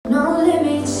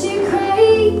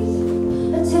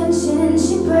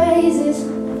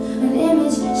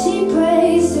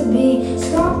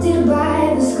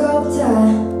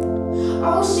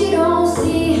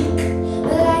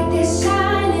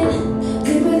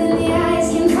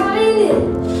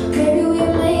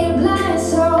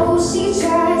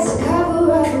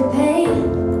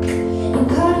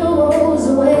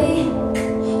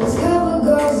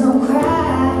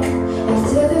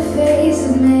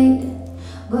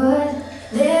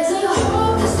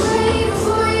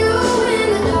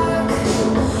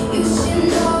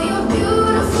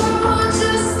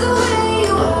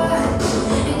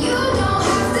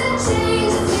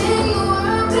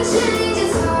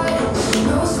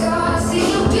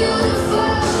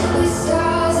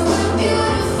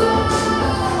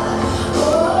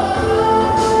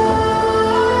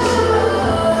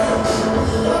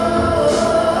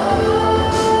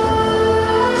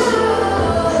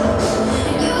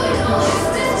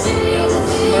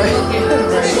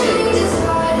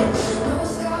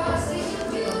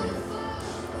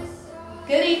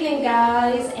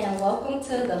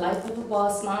welcome to the Life of a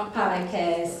Boss Mom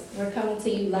podcast. We're coming to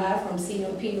you live from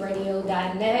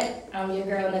cmpradio.net. I'm your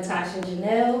girl, Natasha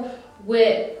Jennelle,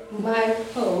 with my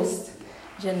host,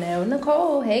 Jennelle,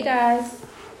 Nicole. Hey, guys.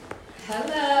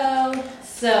 Hello.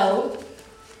 So,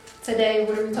 today,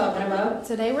 what are we talking about?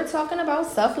 Today, we're talking about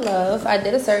self-love. I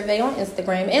did a survey on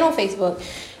Instagram and on Facebook,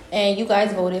 and you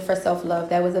guys voted for self-love.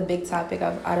 That was a big topic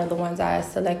out of the ones I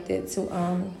selected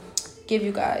to give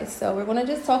you guys. So we're going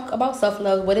to just talk about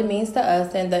self-love, what it means to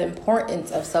us, and the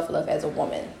importance of self-love as a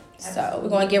woman. Absolutely. So we're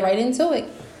going to get right into it.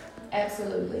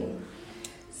 Absolutely.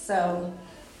 So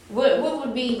what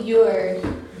would be your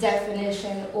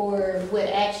definition, or what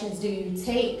actions do you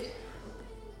take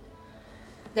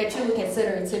that you would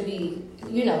consider to be,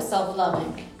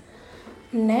 self-loving?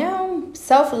 Now,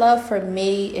 self-love for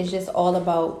me is just all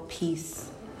about peace,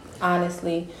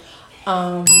 honestly.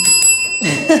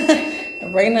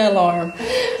 Ring the alarm.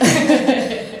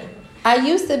 I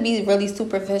used to be really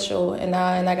superficial, and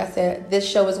like I said, this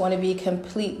show is going to be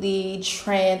completely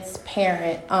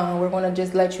transparent. We're going to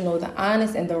just let you know the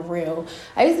honest and the real.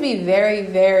 I used to be very,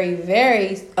 very,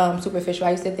 very superficial.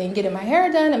 I used to think getting my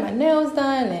hair done and my nails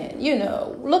done and,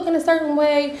 looking a certain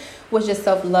way was just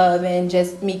self-love and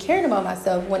just me caring about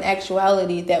myself, when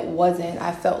actuality that wasn't.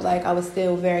 I felt like I was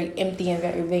still very empty and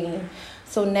very vain.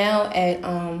 So now at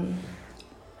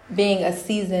being a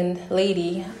seasoned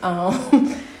lady,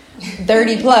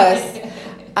 30 plus,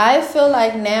 I feel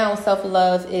like now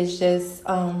self-love is just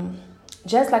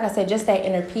like I said, just that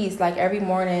inner peace. Like every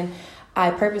morning,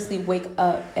 I purposely wake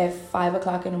up at 5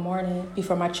 o'clock in the morning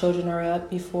before my children are up,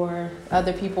 before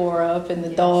other people are up, and the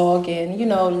dog, and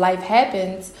life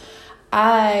happens.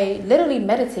 I literally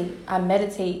meditate. I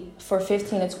meditate for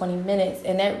 15 to 20 minutes,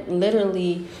 and that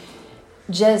literally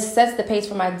just sets the pace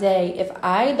for my day. If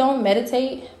I don't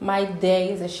meditate, my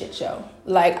day is a shit show.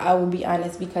 Like, I will be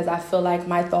honest, because I feel like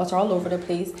my thoughts are all over the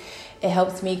place. It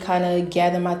helps me kind of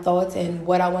gather my thoughts and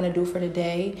what I want to do for the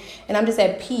day. And I'm just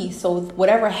at peace. So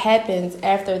whatever happens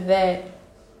after that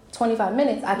 25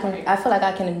 minutes, I feel like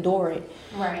I can endure it.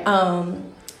 Right.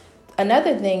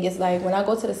 Another thing is, like, when I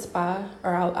go to the spa,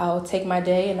 or I'll take my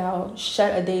day and I'll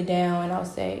shut a day down and I'll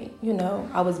say,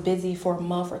 I was busy for a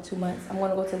month or 2 months. I'm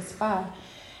going to go to the spa.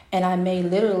 And I may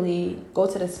literally go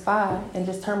to the spa and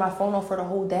just turn my phone off for the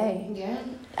whole day. Yeah.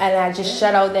 And I just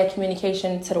shut out that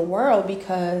communication to the world,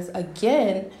 because,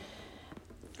 again,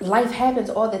 life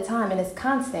happens all the time and it's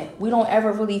constant. We don't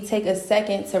ever really take a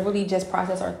second to really just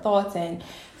process our thoughts. And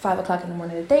 5 o'clock in the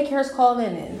morning, the daycare's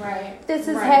calling, and this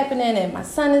is happening, and my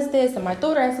son is this, and my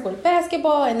daughter has to go to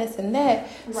basketball, and this and that.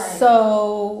 Right.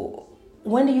 So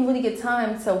when do you really get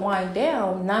time to wind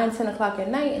down? 9, 10 o'clock at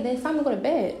night, and then it's time to go to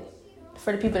bed.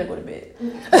 For the people that go to bed.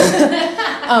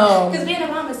 Because being a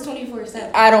mom is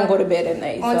 24/7. I don't go to bed at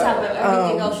night. On top of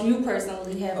everything else you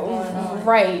personally have going on.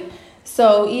 Right.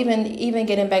 So even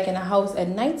getting back in the house at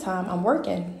nighttime, I'm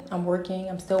working.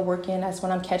 I'm still working. That's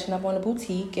when I'm catching up on the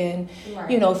boutique and,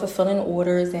 fulfilling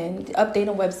orders and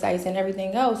updating websites and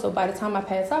everything else. So by the time I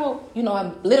pass out,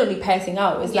 I'm literally passing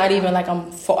out. It's not even like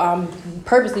I'm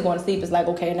purposely going to sleep. It's like,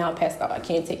 okay, now I'm passed out. I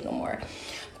can't take no more.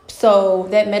 So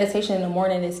that meditation in the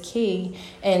morning is key,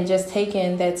 and just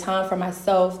taking that time for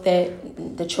myself,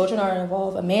 that the children aren't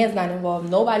involved, a man's not involved,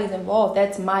 nobody's involved.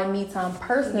 That's my me time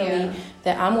personally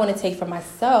that I'm going to take for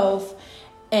myself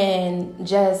and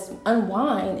just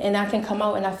unwind. And I can come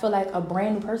out and I feel like a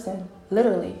brand new person,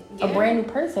 literally a brand new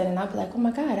person. And I'll be like, oh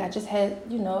my God, I just had,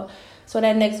 So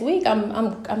that next week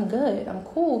I'm good. I'm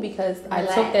cool because I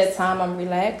took that time. I'm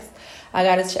relaxed. I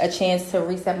got a chance to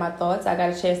reset my thoughts. I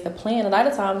got a chance to plan. A lot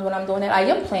of times when I'm doing that, I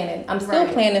am planning. I'm still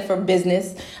planning for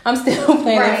business. I'm still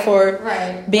planning for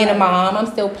being a mom. I'm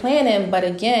still planning. But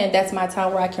again, that's my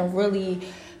time where I can really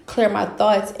clear my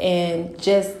thoughts and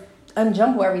just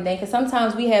unjumble everything. Because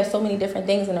sometimes we have so many different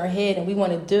things in our head and we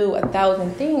want to do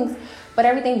 1,000 things, but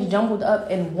everything's jumbled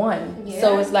up in one. Yeah.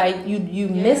 So it's like you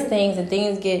miss things, and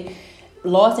things get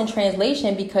lost in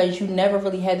translation because you never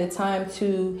really had the time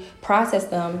to process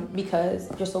them because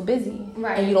you're so busy.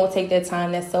 Right. And you don't take that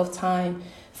time, that self-time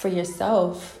for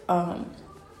yourself.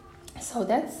 So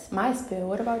that's my spiel.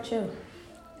 What about you?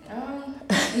 Mine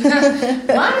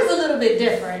is a little bit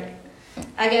different.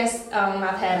 I guess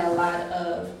I've had a lot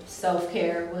of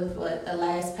self-care with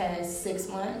the past 6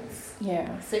 months.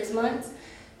 Yeah. 6 months.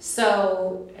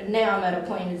 So now I'm at a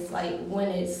point, it's like, when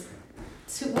is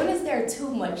there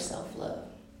too much self-love?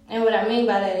 And what I mean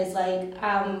by that is, like,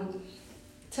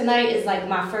 tonight is like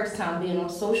my first time being on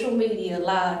social media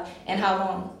live. And how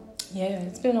long? Yeah,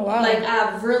 it's been a while. Like,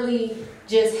 I've really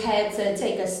just had to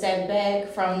take a step back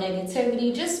from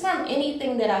negativity, just from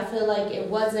anything that I feel like it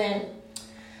wasn't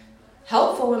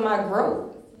helpful in my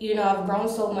growth. I've grown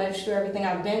so much through everything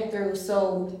I've been through.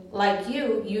 So like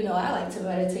I like to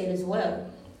meditate as well.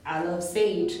 I love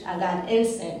sage. I got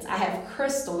incense. I have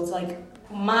crystals. Like,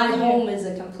 my home is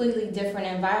a completely different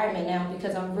environment now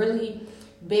because I'm really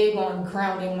big on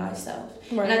grounding myself.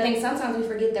 Right. And I think sometimes we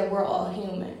forget that we're all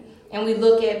human. And we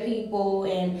look at people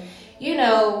and,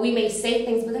 we may say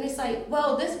things, but then it's like,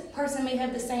 well, this person may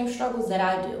have the same struggles that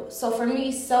I do. So for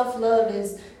me, self-love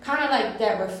is kind of like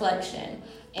that reflection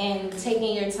and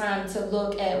taking your time to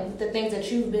look at the things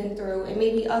that you've been through, and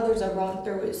maybe others are going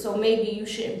through it. So maybe you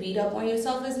shouldn't beat up on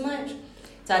yourself as much.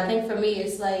 So I think for me,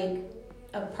 it's like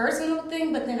a personal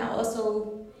thing, but then I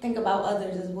also think about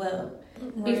others as well.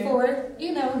 Right. Before,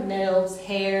 nails,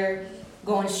 hair,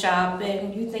 going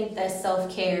shopping, you think that's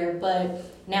self-care, but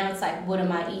now it's like, what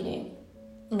am I eating?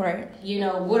 Right.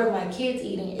 What are my kids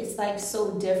eating? It's like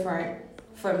so different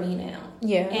for me now.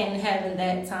 Yeah. And having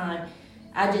that time,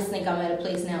 I just think I'm at a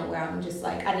place now where I'm just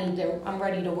like, I'm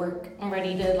ready to work. I'm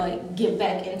ready to like get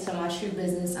back into my shoe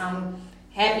business. I'm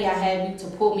happy I had you to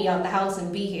pull me out the house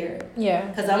and be here. Yeah.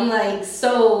 Because I'm like,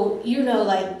 so,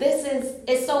 like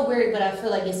it's so weird, but I feel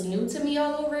like it's new to me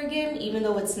all over again, even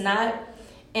though it's not.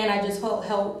 And I just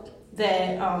hope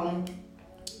that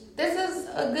this is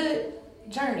a good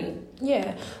journey.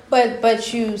 Yeah.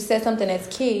 But you said something that's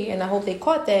key, and I hope they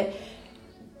caught that.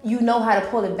 You know how to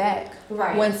pull it back.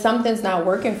 Right. When something's not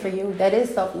working for you, that is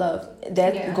self-love.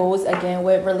 That goes again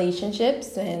with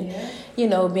relationships and,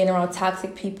 being around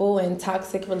toxic people and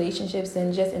toxic relationships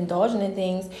and just indulging in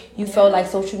things. You felt like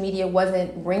social media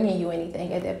wasn't bringing you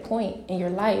anything at that point in your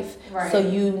life. Right. So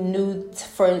you knew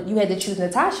you had to choose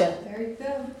Natasha. There you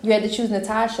go. You had to choose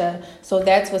Natasha. So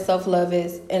that's what self-love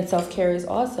is, and self-care is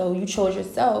also. You chose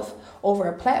yourself over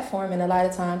a platform, and a lot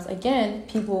of times, again,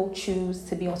 people choose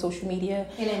to be on social media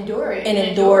and endure it,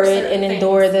 endure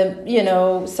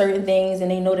the certain things,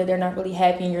 and they know that they're not really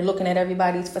happy, and you're looking at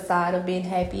everybody's facade of being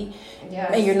happy,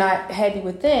 and you're not happy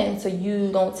within, so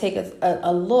you don't take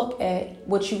a look at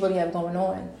what you really have going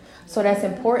on. So that's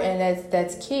important.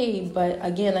 That's key. But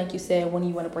again, like you said, when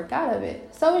you want to break out of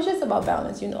it, so it's just about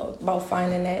balance. About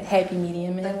finding that happy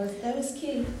medium. And that was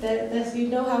key. That's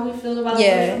how we feel about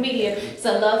social media. It's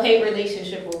a love-hate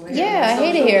relationship over here. Yeah, I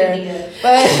hate it here,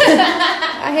 but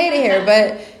I hate it here.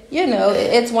 But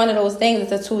it's one of those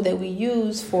things. It's a tool that we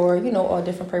use for all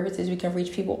different purposes. We can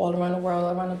reach people all around the world,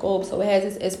 all around the globe. So it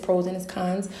has its pros and its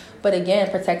cons. But again,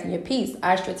 protecting your peace.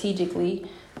 I strategically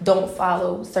don't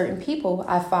follow certain people.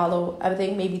 I follow, I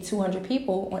think, maybe 200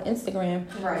 people on Instagram.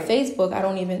 Right. Facebook, I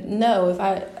don't even know if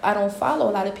I don't follow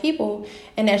a lot of people,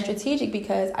 and that's strategic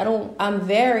because I'm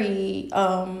very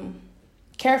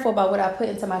careful about what I put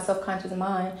into my self-conscious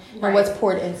mind and what's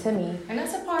poured into me. And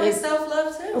that's a part of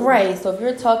self-love too. Right. So if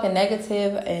you're talking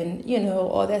negative and,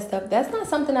 all that stuff, that's not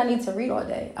something I need to read all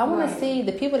day. I want to see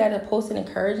the people that are posting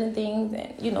encouraging things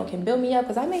and, can build me up,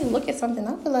 because I may look at something and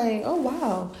I'll be like, oh,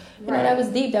 wow. That was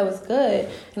deep. That was good.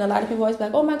 And a lot of people always be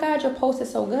like, oh, my God, your post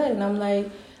is so good. And I'm like,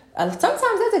 sometimes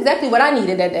that's exactly what I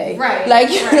needed that day. Right.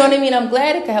 Like, you know what I mean? I'm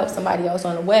glad it could help somebody else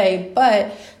on the way,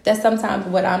 but that's sometimes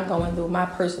what I'm going through, my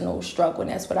personal struggle,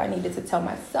 and that's what I needed to tell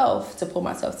myself to pull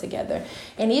myself together.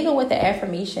 And even with the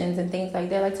affirmations and things like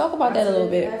that, like, talk about that a little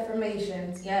bit.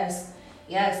 Affirmations, yes.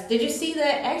 Did you see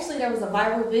that? Actually, there was a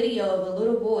viral video of a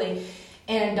little boy,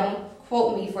 and don't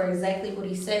quote me for exactly what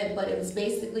he said, but it was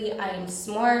basically, I am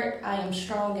smart, I am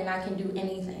strong, and I can do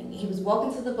anything. He was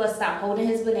walking to the bus stop holding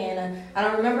his banana. I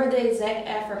don't remember the exact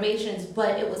affirmations,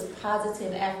 but it was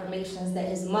positive affirmations that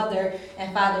his mother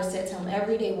and father said to him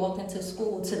every day walking to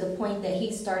school, to the point that he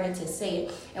started to say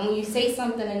it. And when you say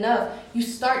something enough, you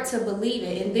start to believe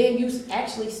it, and then you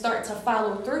actually start to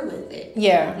follow through with it.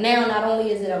 Yeah. Now, not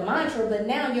only is it a mantra, but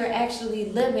now you're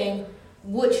actually living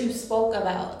what you spoke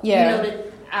about. Yeah. That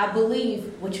I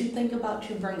believe what you think about,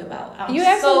 you bring about. I'm you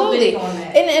absolutely so big on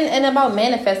that. And about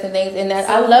manifesting things, and that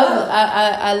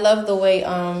I love the way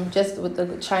just with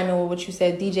the chime in with what you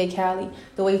said, DJ Khaled,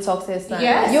 the way he talks to his son.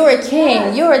 Yes. You're a king.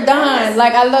 Yes. You're a don. Yes.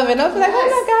 Like, I love it. And I was like, oh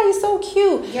my God, he's so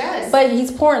cute. Yes. But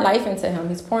he's pouring life into him.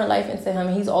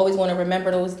 And he's always want to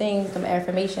remember those things, some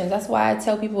affirmations. That's why I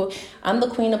tell people I'm the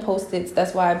queen of Post-its.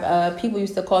 That's why people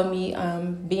used to call me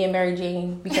being Mary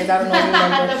Jane, because I don't know if you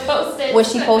remember Post-its. what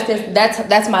she posted.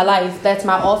 That's my life. That's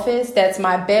my office. That's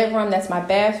my bedroom. That's my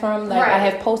bathroom. Like, I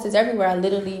have Post-its everywhere. I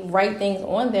literally write things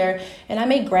on there, and I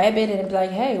may grab it and be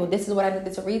like, hey, well, this is what I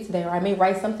needed to read today, or I may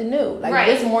write something new. Like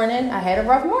this morning, I had a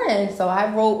rough morning, so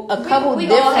I wrote a couple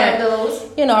different. All have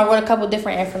those. I wrote a couple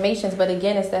different affirmations, but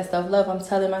again, it's that self-love. I'm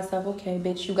telling myself, okay,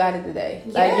 bitch, you got it today.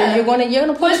 Like, you're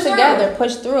gonna push together,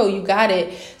 push through. You got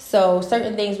it. So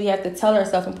certain things we have to tell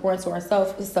ourselves and pour into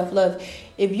ourselves is self-love.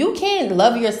 if you can't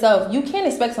love yourself, you can't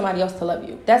expect somebody else to love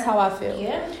you. That's how I feel.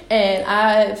 Yeah. And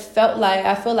I feel like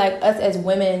us as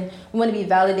women, we want to be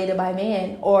validated by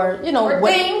men, or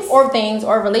things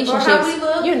or relationships. Or how we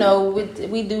look.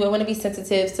 We do. I want to be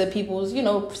sensitive to people's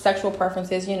sexual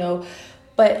preferences.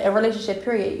 But a relationship,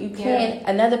 period, you can't.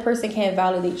 Another person can't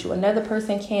validate you. Another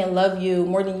person can't love you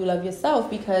more than you love yourself,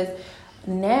 because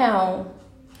now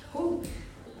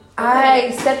I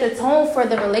set the tone for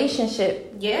the relationship.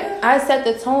 Yeah. I set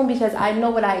the tone because I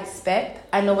know what I expect.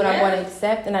 I know what I want to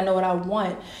accept, and I know what I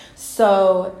want.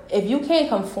 So if you can't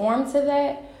conform to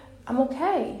that, I'm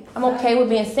okay. I'm okay with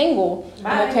being single.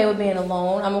 I'm okay with being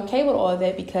alone. I'm okay with all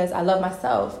that because I love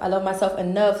myself. I love myself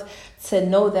enough to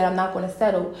know that I'm not going to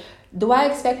settle. Do I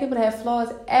expect people to have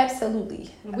flaws? Absolutely.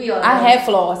 We all. I have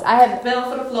flaws. I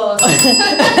fell for the flaws.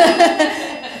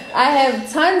 I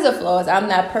have tons of flaws. I'm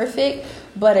not perfect,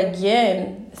 but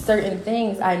again, certain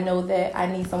things I know that I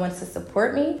need someone to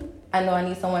support me. I know I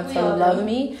need someone to love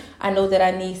me. I know that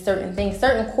I need certain things.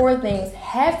 Certain core things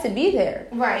have to be there.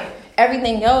 Right.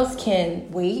 Everything else can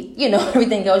wait.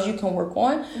 Everything else you can work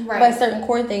on. Right. But certain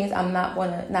core things I'm not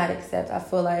going to not accept. I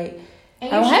feel like I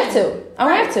don't have to. I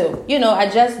don't have to. I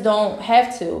just don't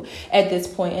have to at this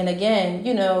point. And again,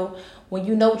 when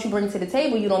you know what you bring to the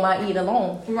table, you don't mind eating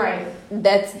alone. Right.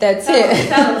 That's it.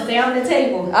 Stay on the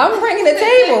table. I'm bringing the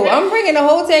table. I'm bringing the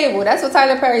whole table. That's what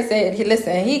Tyler Perry said.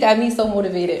 He got me so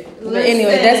motivated. But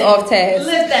anyway, that's off task.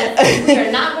 Listen, we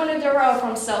are not going to derail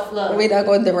from self-love. We're not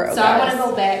going to derail. So I want to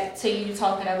go back to you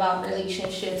talking about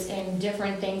relationships and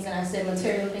different things. And I said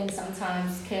material things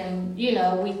sometimes can,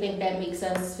 we think that makes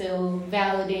us feel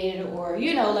validated or,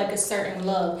 like a certain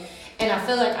love. And I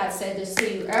feel like I said this to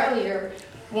you earlier.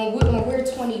 When we're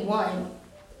 21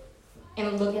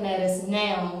 and looking at us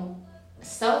now,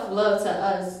 self-love to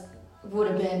us would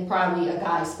have been probably a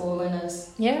guy spoiling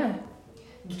us. Yeah.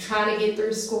 Trying to get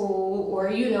through school or,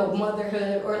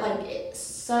 motherhood or it's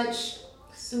such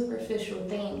superficial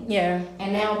things. Yeah.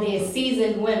 And now being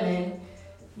seasoned women,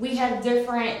 we have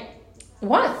different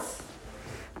wants.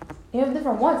 You have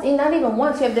different wants. And not even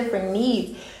wants, you have different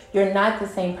needs. You're not the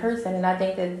same person. And I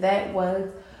think that was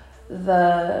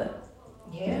the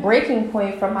breaking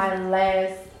point from my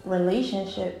last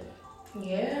relationship.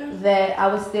 Yeah. That I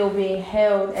was still being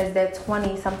held as that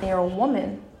 20-something-year-old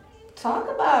woman. Talk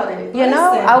about it.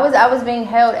 I was being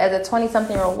held as a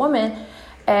 20-something-year-old woman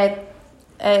at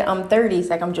 30s.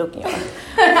 Like, I'm joking.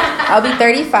 I'll be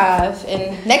 35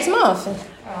 in next month.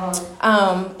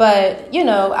 But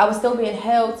I was still being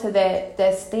held to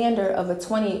that standard of a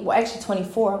 20. Well, actually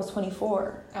 24. I was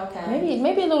 24. Okay.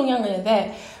 Maybe a little younger than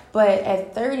that. But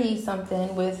at 30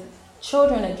 something with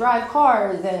children and drive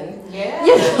cars and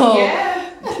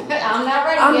I'm not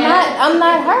ready. I'm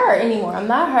not her anymore. I'm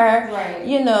not her. Right.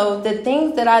 The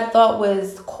things that I thought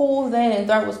was cool then and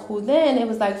thought was cool then, it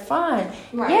was like fine.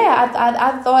 Right. Yeah,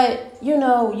 I thought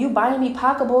you buying me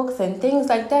pocketbooks and things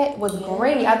like that was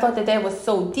great. I thought that was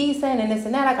so decent and this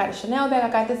and that. I got a Chanel bag. I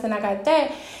got this and I got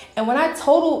that. And when I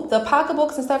totaled the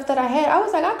pocketbooks and stuff that I had, I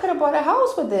was like, I could have bought a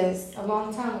house with this. A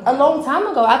long time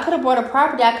ago. I could have bought a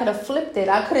property. I could have flipped it.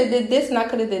 I could have did this and I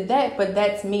could have did that. But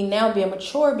that's me now being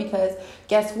mature because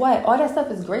guess what? All that stuff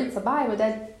is great to buy, but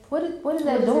what is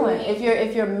that doing?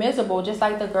 If you're miserable, just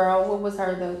like the girl, what was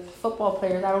her, the football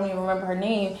players, I don't even remember her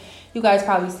name. You guys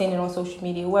probably seen it on social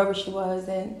media, whoever she was,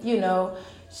 and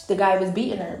the guy was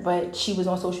beating her, but she was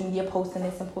on social media posting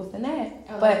this and posting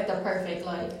that. But the perfect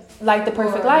life. Like the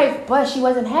perfect life, but she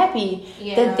wasn't happy.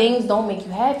 Yeah. Then things don't make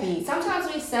you happy. Sometimes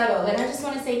we settle, and I just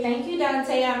want to say thank you,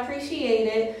 Dante. I appreciate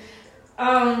it.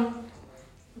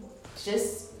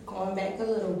 Just going back a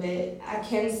little bit, I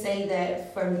can say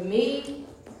that for me,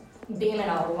 being in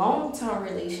a long-term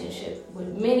relationship with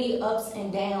many ups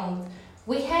and downs,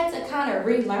 we had to kind of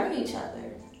relearn each other.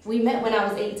 We met when I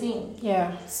was 18.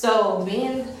 Yeah. So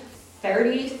being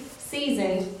 30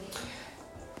 seasoned,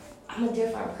 I'm a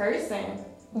different person.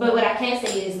 But what I can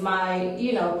say is my,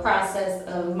 process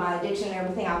of my addiction and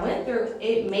everything I went through,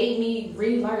 it made me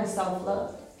relearn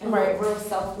self-love and what real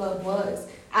self-love was.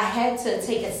 I had to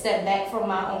take a step back from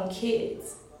my own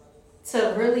kids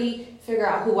to really figure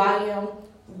out who I am.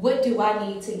 What do I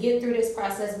need to get through this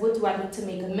process? What do I need to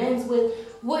make amends with?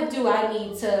 What do I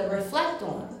need to reflect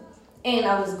on? And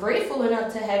I was grateful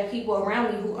enough to have people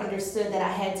around me who understood that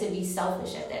I had to be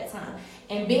selfish at that time.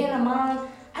 And being a mom,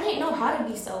 I didn't know how to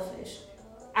be selfish.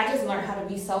 I just learned how to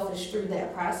be selfish through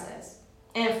that process.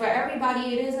 And for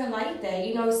everybody, it isn't like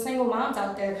that. Single moms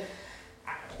out there,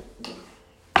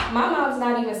 my mom's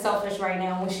not even selfish right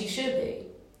now when she should be.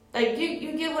 Like,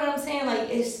 you get what I'm saying? Like,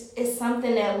 it's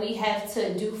something that we have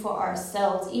to do for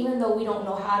ourselves. Even though we don't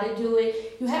know how to do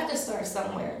it, you have to start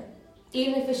somewhere.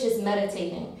 Even if it's just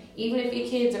meditating. Even if your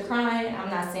kids are crying, I'm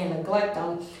not saying neglect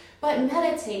them, but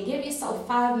meditate. Give yourself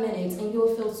 5 minutes and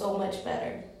you'll feel so much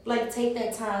better. Like, take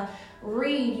that time.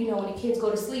 Read, when the kids go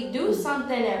to sleep. Do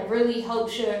something that really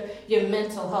helps your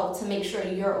mental health to make sure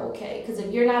you're okay. Because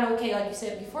if you're not okay, like you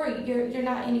said before, you're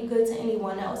not any good to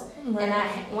anyone else. Right.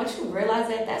 And once you realize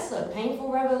that, that's a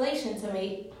painful revelation to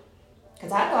me.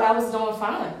 Because I thought I was doing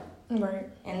fine. Right.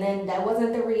 And then that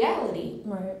wasn't the reality.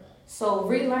 Right. So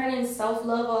relearning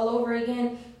self-love all over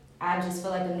again, I just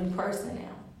feel like a new person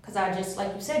now. Because I just,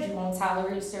 like you said, you won't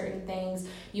tolerate certain things.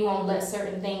 You won't let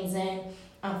certain things in.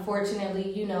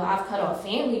 Unfortunately, I've cut off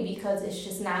family because it's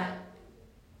just not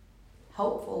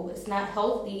helpful. It's not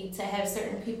healthy to have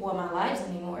certain people in my life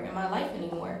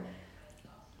anymore.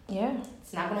 Yeah.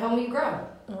 It's not going to help me grow.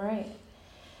 Right.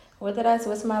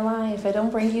 What's my line? If it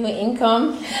don't bring you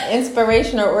income,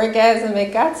 inspiration, or orgasm,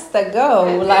 it got to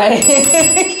go. Like,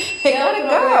 it gotta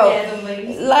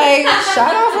go. Like,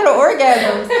 shout out for the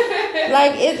orgasms.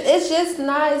 Like, it's just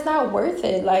not. It's not worth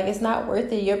it. Like, it's not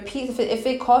worth it. Your piece, if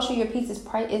it costs you your piece, it's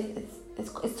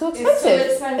too expensive.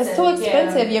 It's too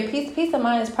expensive. Yeah. Your peace of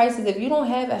mind is priceless. If you don't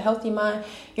have a healthy mind,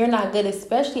 you're not good.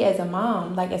 Especially as a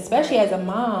mom.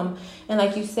 And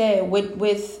like you said,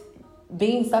 with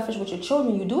being selfish with your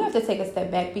children, you do have to take a step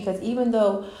back, because even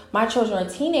though my children are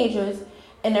teenagers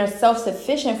and they're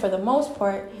self-sufficient for the most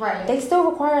part, right, they still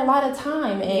require a lot of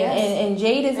time. And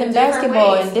Jade is in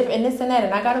basketball and this and that,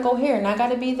 and I gotta go here and I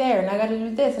gotta be there and I gotta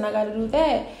do this and I gotta do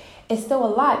that. It's still a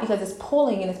lot, because it's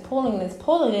pulling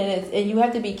and you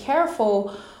have to be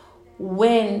careful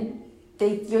when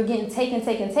you're getting taken,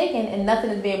 and nothing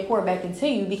is being poured back into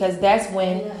you, because that's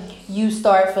when you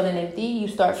start feeling empty. You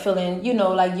start feeling,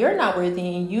 like you're not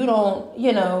worthy, and you don't,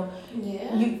 no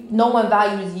one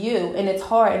values you, and it's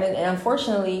hard. And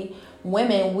unfortunately,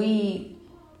 women, we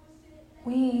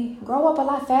grow up a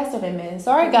lot faster than men.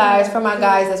 Sorry, guys, for my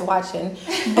guys that's watching,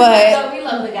 but we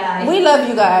love the guys. We love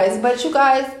you guys, but you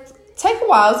guys take a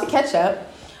while to catch up,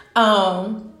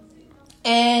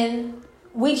 and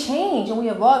we change and we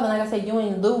evolve. And like I said, you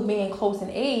and Lou being close in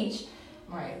age,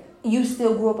 right? You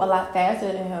still grew up a lot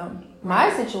faster than him.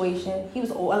 My situation, he was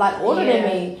a lot older than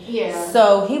me. Yeah.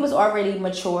 So he was already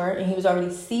mature and he was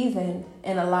already seasoned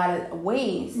in a lot of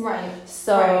ways. Right.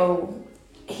 So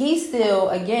he still,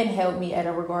 again, held me at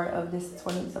a regard of this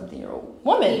 20-something-year-old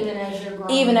woman. Even as you're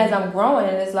growing. Even as I'm growing.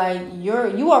 And it's like,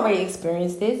 you already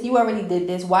experienced this. You already did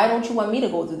this. Why don't you want me to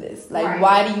go through this? Like,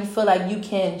 why do you feel like you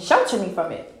can shelter me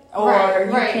from it? Or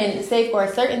you can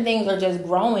safeguard certain things, or just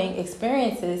growing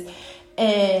experiences.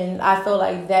 And I feel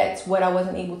like that's what I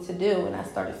wasn't able to do. And I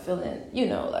started feeling,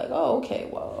 like, oh,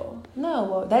 okay,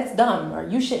 no, that's dumb. Or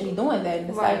you shouldn't be doing that. And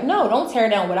it's like, no, don't tear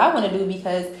down what I want to do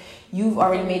because you've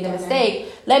already made the mistake.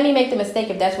 Let me make the mistake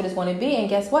if that's what it's going to be. And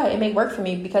guess what? It may work for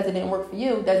me. Because it didn't work for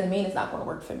you doesn't mean it's not going to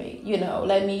work for me.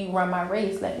 Let me run my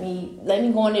race. Let me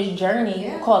go on this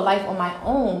journey called life on my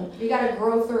own. You got to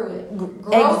grow through it.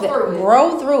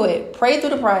 Grow through it. Pray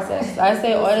through the process. I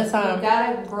say all the time. You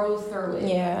got to grow through it.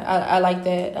 Yeah, I like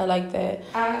that. I like that.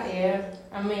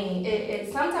 I mean,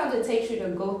 it sometimes it takes you to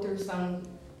go through some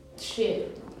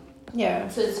shit. Yeah.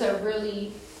 To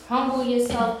really humble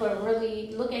yourself, but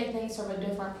really look at things from a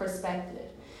different perspective.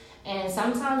 And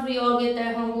sometimes we all get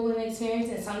that humbling experience,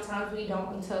 and sometimes we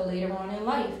don't until later on in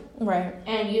life. Right.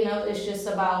 And it's just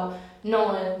about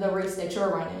knowing the race that you're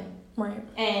running. Right.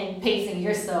 And pacing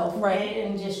yourself. Right.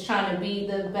 And just trying to be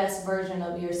the best version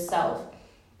of yourself.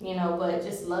 But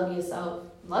just love yourself.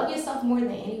 Love yourself more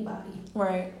than anybody.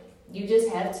 Right. You just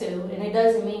have to. And it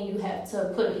doesn't mean you have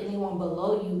to put anyone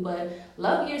below you, but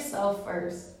love yourself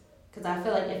first. Because I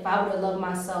feel like if I would have loved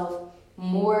myself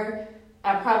more,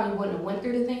 I probably wouldn't have went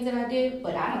through the things that I did,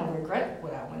 but I don't regret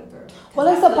what I went through. Well,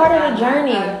 it's a part of the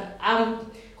journey. I'm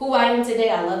who I am today.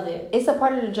 I love it. It's a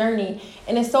part of the journey.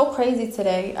 And it's so crazy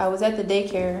today. I was at the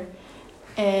daycare,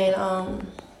 and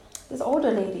this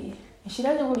older lady, and she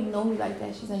doesn't really know me like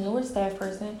that. She's a newer staff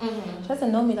person. Mm-hmm. She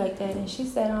doesn't know me like that. And she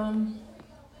said,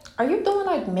 are you doing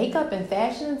like makeup and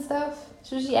fashion and stuff?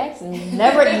 She asked me.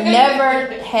 Never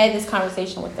had this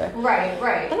conversation with her. Right.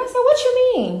 And I said, what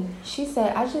you mean? She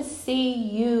said, I just see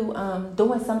you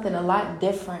doing something a lot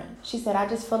different. She said, I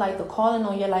just feel like the calling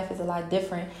on your life is a lot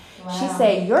different. Wow. She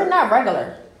said, you're not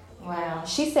regular. Wow.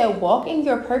 She said, walk in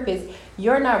your purpose.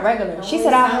 You're not regular. She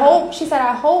said, I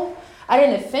hope I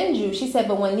didn't offend you. She said,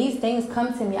 but when these things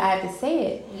come to me, I have to say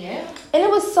it. Yeah. And it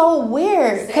was so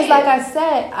weird. Because like I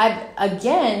said,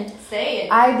 say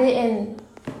it.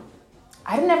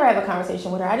 I didn't ever have a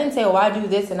conversation with her. I didn't say, I do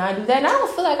this and I do that. And I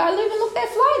don't feel like I live and look that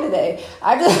fly today.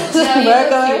 I just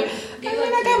regular.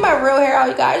 I got my real hair out,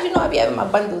 you guys. I be having my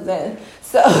bundles in.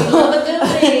 So,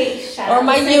 or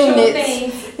my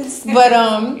units. But,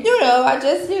 I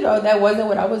just, that wasn't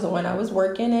what I was on. I was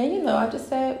working and, I just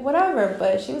said, whatever.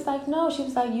 But she was like, no, she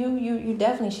was like, you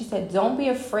definitely, she said, don't be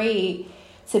afraid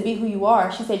to be who you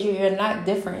are. She said, you're not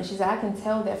different. She said, I can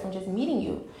tell that from just meeting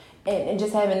you. And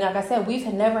just having, like I said, we've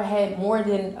never had more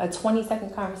than a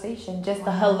 20-second conversation, just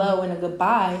a hello and a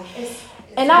goodbye.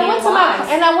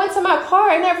 I went to my car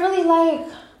and I really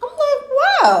I'm like,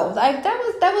 wow, like that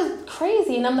was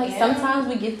crazy. And I'm like, sometimes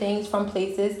we get things from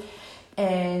places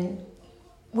and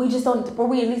we just don't, or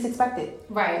we at least expect it.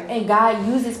 Right. And God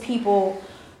uses people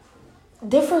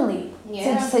differently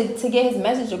to get his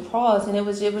message across. And it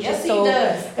was just so,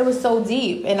 it was so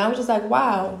deep. And I was just like,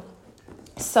 wow.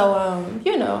 So,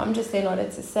 I'm just saying all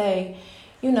that to say,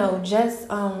 just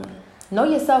know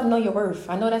yourself, know your worth.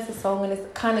 I know that's a song and it's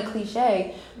kind of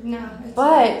cliche. No,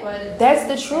 but that's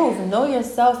the truth. Know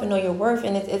yourself and know your worth.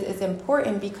 And it's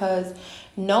important because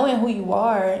knowing who you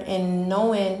are and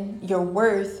knowing your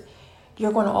worth,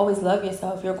 you're going to always love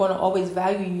yourself. You're going to always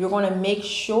value you. You're going to make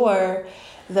sure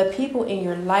the people in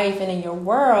your life and in your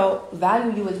world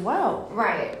value you as well.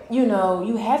 Right.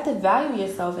 You have to value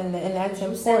yourself, and that's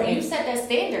important. You set that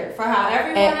standard for how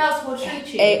everyone else will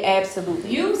treat you.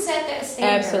 Absolutely. You set that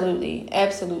standard.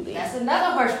 Absolutely. That's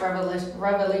another harsh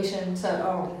revelation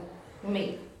to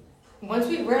me. Once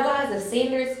we realize the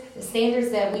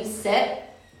standards that we set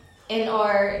in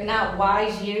our not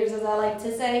wise years, as I like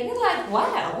to say, you're like,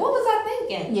 wow, what was I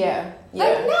thinking? Yeah.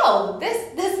 Like, no, this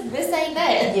ain't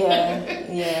that.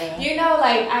 Yeah.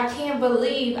 I can't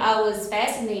believe I was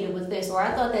fascinated with this, or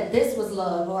I thought that this was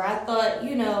love, or I thought,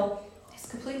 it's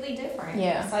completely different.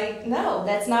 Yeah. It's like, no,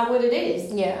 that's not what it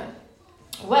is. Yeah.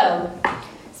 Well,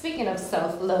 speaking of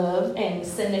self-love and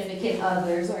significant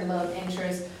others or love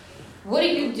interests, what do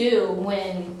you do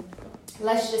when,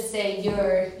 let's just say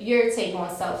your take on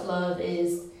self-love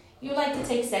is you like to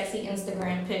take sexy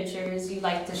Instagram pictures, you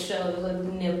like to show a little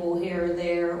nipple here or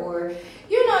there, or,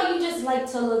 you just like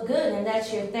to look good and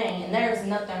that's your thing. And there's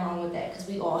nothing wrong with that because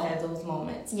we all have those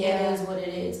moments. Yeah. It is what it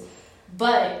is.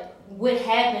 But what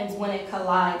happens when it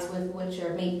collides with what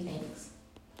your mate thinks?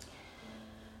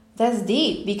 That's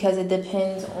deep because it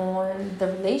depends on the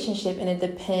relationship and it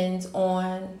depends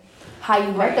on how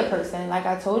you met the person. Like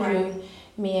I told you,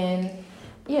 me and,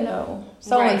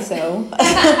 so-and-so.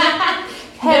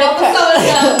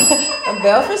 A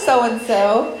bell for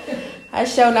so-and-so. I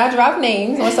shall not drop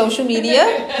names on social media.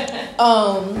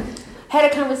 Had a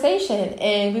conversation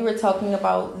and we were talking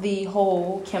about the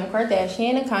whole Kim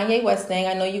Kardashian and Kanye West thing.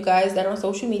 I know you guys that are on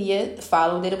social media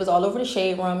followed it. It was all over the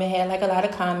shade room. It had a lot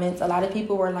of comments. A lot of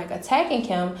people were attacking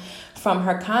Kim from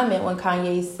her comment when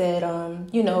Kanye said,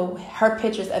 her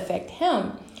pictures affect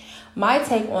him. My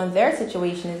take on their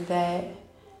situation is that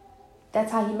that's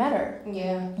how he met her.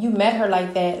 Yeah. You met her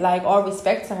like that. All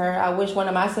respect to her. I wish one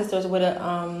of my sisters would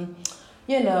have,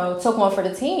 took one for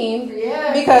the team.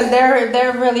 Yeah. Because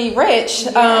they're really rich.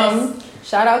 Yes.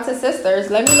 Shout out to sisters.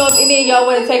 Let me know if any of y'all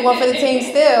want to take one for the team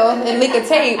still and leak a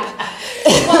tape.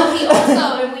 Well, he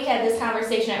also, and we had this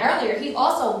conversation earlier, he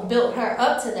also built her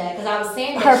up to that because I was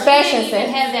saying that her fashion she didn't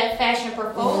even have that fashion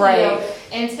portfolio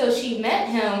until she met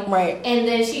him. Right. And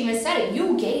then she even said it.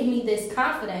 You gave me this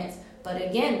confidence. But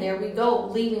again, there we go,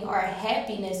 leaving our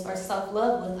happiness or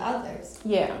self-love with others.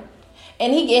 Yeah.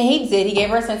 And he did. He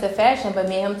gave her a sense of fashion, but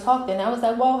me and him talked, and I was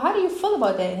like, well, how do you feel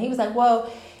about that? And he was like,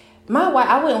 well, my wife,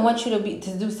 I wouldn't want you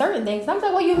to do certain things. And I was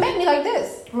like, well, you met me like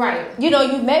this. Right. You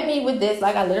met me with this.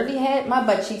 I literally had my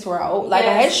butt cheeks were out. I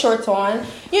had shorts on.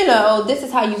 This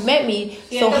is how you met me.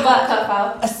 So the butt cup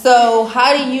out. So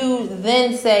how do you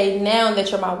then say now that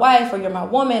you're my wife or you're my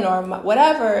woman or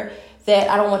whatever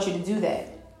that I don't want you to do that?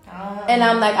 And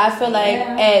I'm like, I feel like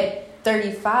at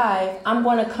 35, I'm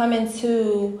going to come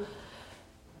into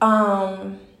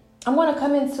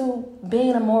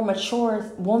being a more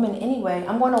mature woman anyway.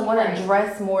 I'm going to want to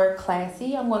dress more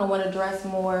classy. I'm going to want to dress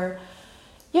more,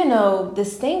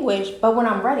 distinguished. But when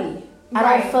I'm ready,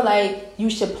 I don't feel like you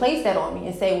should place that on me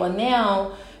and say, well,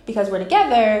 now because we're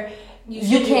together,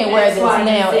 you can't wear this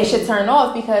now. It should turn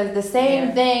off because the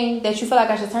same thing that you feel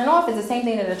like I should turn off is the same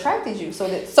thing that attracted you, so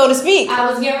to speak. I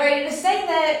was getting ready to say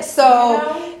that.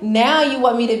 So now you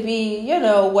want me to be,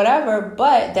 whatever,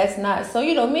 but that's not. So,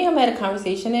 me and him had a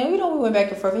conversation and, we went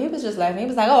back and forth. He was just laughing. He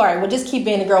was like, all right, well, just keep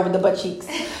being the girl with the butt cheeks.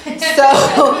 So,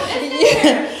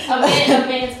 a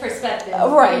man's perspective.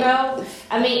 Right.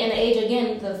 In the age,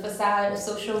 again, the facade of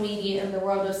social media and the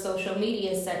world of social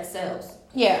media, sex sells.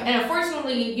 Yeah. And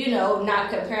unfortunately, not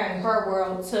comparing her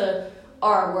world to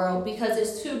our world because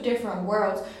it's two different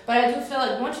worlds. But I do feel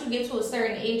like once you get to a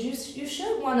certain age, you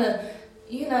should want to,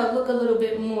 look a little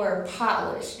bit more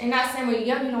polished. And not saying when you're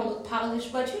young, you don't look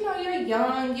polished, but, you're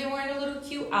young, you're wearing a little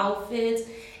cute outfits.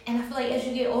 And I feel like as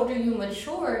you get older, you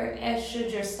mature, as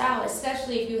should your style,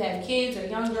 especially if you have kids or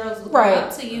young girls looking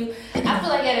up to you. I feel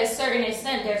like at a certain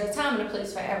extent, there's a time and a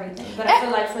place for everything. But I feel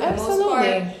like for the most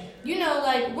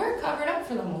part, we're covered up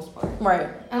for the most part. Right.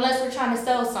 Unless we're trying to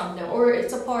sell something or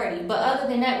it's a party. But other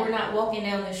than that, we're not walking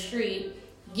down the street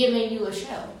giving you a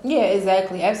show. Yeah,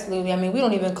 exactly. Absolutely. I mean, we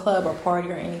don't even club or party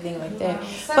or anything like that.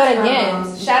 But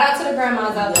again, shout out to the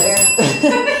grandmas out there.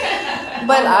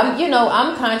 But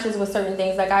I'm conscious with certain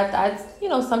things. Like I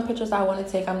some pictures I want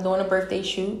to take. I'm doing a birthday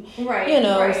shoot.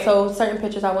 Right. So certain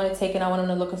pictures I want to take and I want them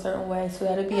to look a certain way. So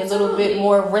that'll be a little bit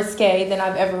more risque than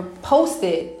I've ever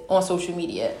posted on social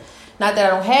media. Not that I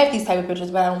don't have these type of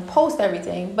pictures, but I don't post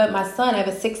everything. But my son, I have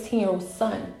a 16-year-old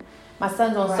son. My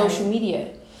son's on social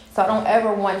media. So I don't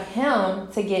ever want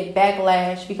him to get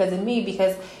backlash because of me,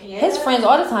 because his friends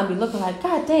all the time be looking like,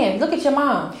 God damn, look at your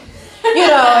mom.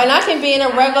 And I can be in a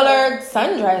regular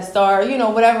sundress or,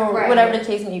 whatever the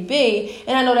case may be.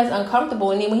 And I know that's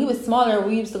uncomfortable. And then when he was smaller,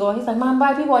 we used to go, he's like, Mom,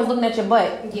 why people always looking at your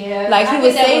butt? Yeah. Like he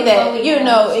would say that, your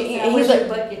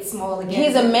butt gets small again.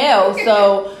 He's a male.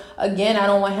 So again, I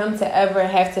don't want him to ever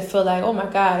have to feel like, oh my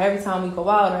God, every time we go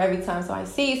out or every time somebody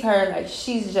sees her, like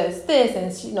she's just this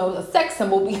and she knows a sex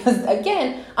symbol. Because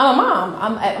again, I'm a mom.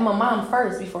 I'm a mom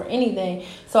first before anything.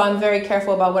 So I'm very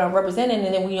careful about what I'm representing.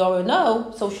 And then we all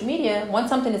know social media, once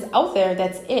something is out there,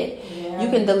 that's it. Yeah.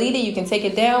 You can delete it, you can take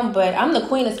it down, but I'm the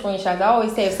queen of screenshots. I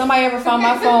always say if somebody ever found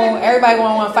my phone, everybody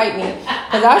gonna want to fight me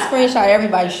because I screenshot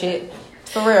everybody's shit.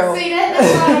 For real. See, that's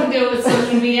what I don't do with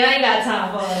social media. I ain't got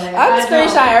time for it. I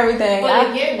screenshot everything.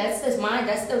 But again, that's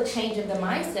the change of the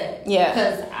mindset. Yeah.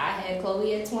 Because I had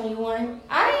Chloe at 21.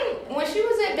 When she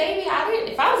was a baby,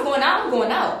 if I was going out, I'm going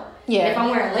out. Yeah. If I'm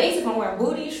wearing lace, if I'm wearing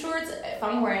booty shorts, if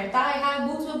I'm wearing thigh-high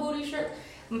boots with booty shorts,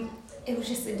 it was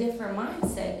just a different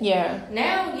mindset. Yeah.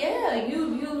 Now,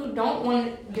 you don't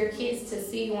want your kids to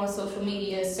see you on social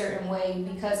media a certain way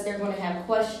because they're going to have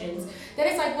questions. Then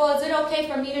it's like, well, is it okay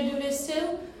for me to do this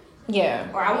too? Yeah.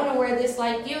 Or I want to wear this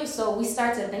like you. So we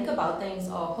start to think about things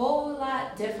a whole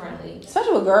lot differently.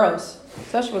 Especially with girls.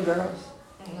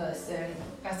 Listen,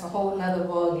 that's a whole nother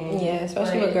ballgame. Yeah,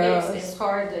 especially with girls. It's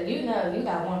hard to, you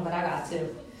got one, but I got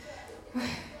two.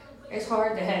 It's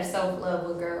hard to have self-love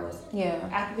with girls. Yeah.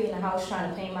 I could be in the house trying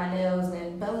to paint my nails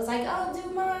and Bella's like, oh, do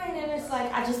mine. And it's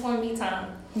like, I just want me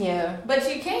time. Yeah.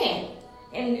 But you can't.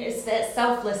 And it's that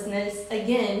selflessness,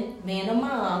 again, being a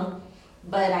mom.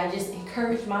 But I just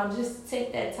encourage mom, just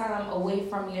take that time away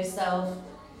from yourself.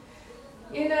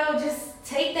 Just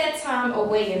take that time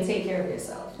away and take care of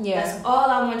yourself. Yeah. That's all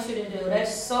I want you to do.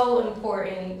 That's so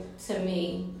important to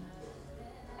me.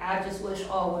 I just wish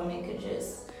all women could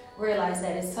just realize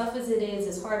that as tough as it is,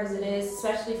 as hard as it is,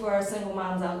 especially for our single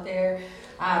moms out there,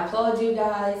 I applaud you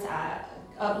guys. I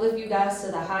uplift you guys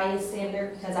to the highest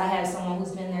standard because I have someone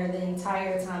who's been there the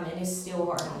entire time and it's still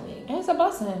hard on me. And it's a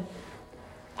blessing.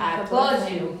 I applaud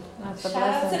you. That's a Shout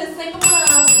blessing. out to the single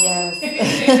moms. Yes.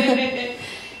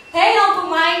 Hey, Uncle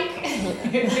Mike.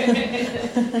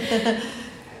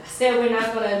 Said we're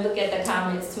not going to look at the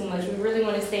comments too much. We really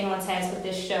want to stay on task with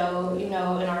this show, in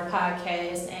our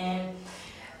podcast. And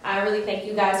I really thank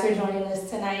you guys for joining us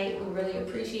tonight. We really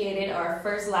appreciate it. Our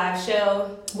first live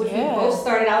show, which we both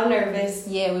started out nervous.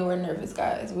 Yeah, we were nervous,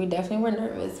 guys. We definitely were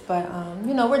nervous. But,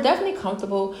 we're definitely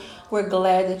comfortable. We're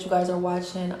glad that you guys are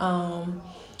watching. Our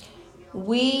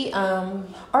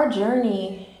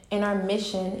journey and our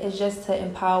mission is just to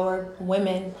empower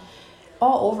women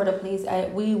all over the place.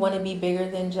 We want to be bigger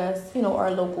than just, our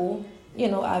local.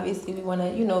 Obviously we want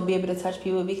to, be able to touch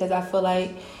people because I feel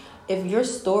like if your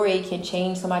story can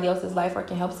change somebody else's life or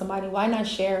can help somebody, why not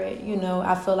share it?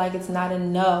 I feel like it's not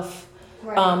enough.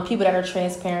 Right. People that are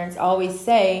transparent. I always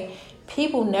say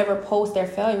people never post their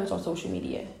failures on social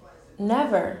media.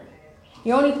 Never.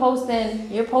 You're posting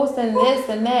this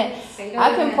and that.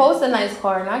 I can post a nice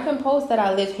car and I can post that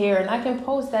I live here and I can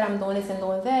post that I'm doing this and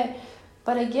doing that.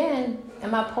 But again,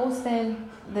 am I posting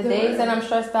the days that I'm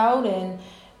stressed out and,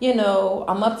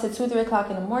 I'm up to 2-3 o'clock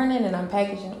in the morning and I'm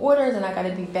packaging orders and I got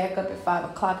to be back up at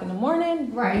 5 o'clock in the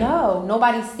morning? Right. No,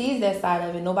 nobody sees that side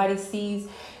of it. Nobody sees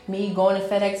me going to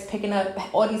FedEx, picking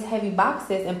up all these heavy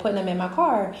boxes and putting them in my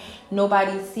car.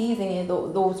 Nobody sees any of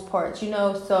those parts,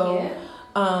 So,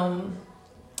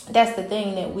 that's the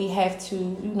thing that we have to,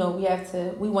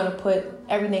 we want to put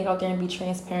everything out there and be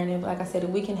transparent. And like I said, if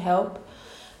we can help,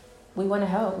 we want to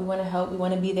help. We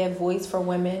want to be that voice for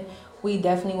women. We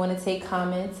definitely want to take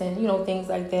comments and, things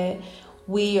like that.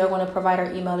 We are going to provide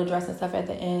our email address and stuff at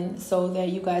the end so that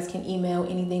you guys can email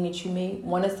anything that you may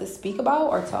want us to speak about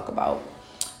or talk about.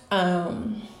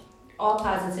 All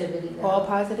positivity, though. All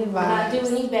positive vibes. We're not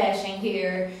doing any bashing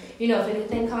here. You know, if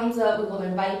anything comes up, we will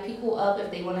invite people up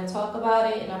if they want to talk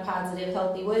about it in a positive,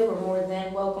 healthy way. We're more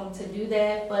than welcome to do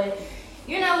that. But,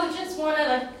 you know, we just want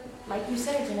to, like you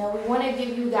said, Janelle, we want to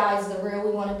give you guys the real.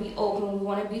 We want to be open. We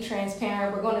want to be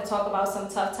transparent. We're going to talk about some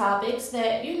tough topics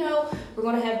that, you know, we're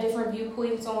going to have different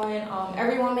viewpoints on.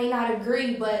 Everyone may not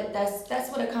agree, but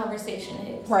that's what a conversation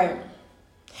is. Right.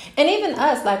 And even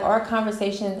us, like, our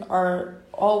conversations are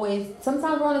always,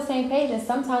 sometimes we're on the same page and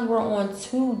sometimes we're on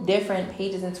two different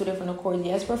pages and two different accords.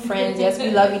 Yes, we're friends. Yes,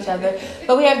 we love each other,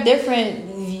 but we have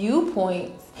different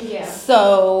viewpoints. Yeah.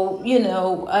 So, you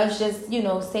know, us just, you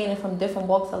know, saying it from different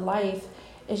walks of life,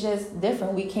 it's just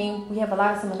different. We have a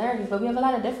lot of similarities, but we have a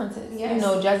lot of differences. Yes. You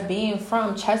know, just being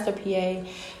from Chester, PA,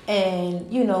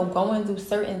 and, you know, going through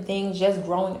certain things, just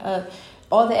growing up.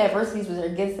 All the adversities was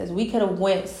against us. We could have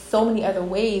went so many other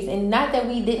ways. And not that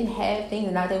we didn't have things,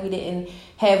 and not that we didn't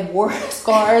have war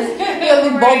scars. You know,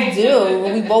 we both do.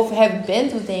 We both have been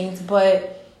through things.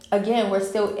 But again, we're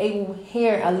still able to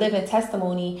hear a living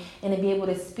testimony and to be able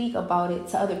to speak about it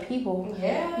to other people.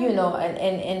 Yeah. You know,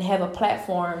 and have a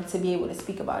platform to be able to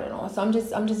speak about it on. So I'm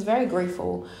just very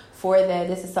grateful for that.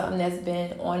 This is something that's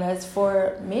been on us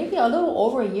for maybe a little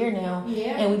over a year now.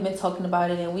 Yeah. And we've been talking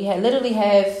about it, and we literally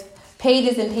have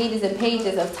pages and pages and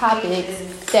pages of topics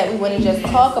that we want to just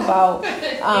talk about.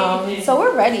 So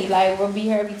we're ready. Like, we'll be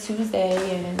here every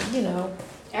Tuesday, and, you know,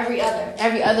 every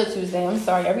other Tuesday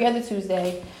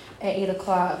at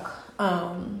 8:00.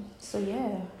 So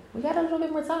yeah, we got a little bit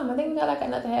more time. I think we got like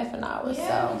another half an hour.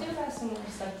 Yeah, we do have some more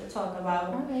stuff to talk about.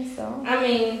 All right, so I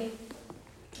mean,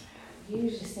 you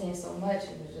was just saying so much.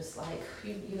 It was just like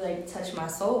you like touched my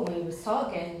soul when you was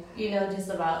talking, you know, just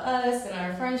about us and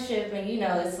our friendship. And, you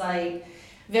know, it's like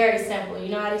very simple. You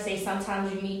know how they say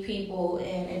sometimes you meet people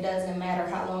and it doesn't matter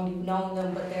how long you've known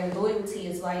them, but their loyalty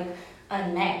is like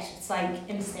unmatched. It's like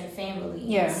instant family.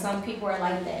 Yeah. And some people are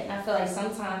like that. And I feel like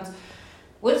sometimes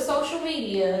with social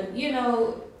media, you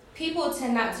know, people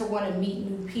tend not to want to meet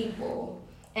new people.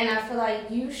 And I feel like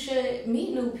you should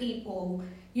meet new people.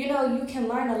 You know, you can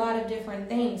learn a lot of different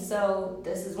things. So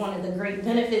this is one of the great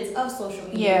benefits of social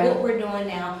media. Yeah. What we're doing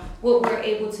now, what we're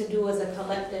able to do as a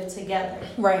collective together.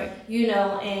 Right. You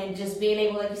know, and just being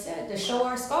able, like you said, to show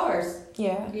our scars.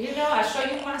 Yeah. You know, I show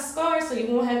you my scars so you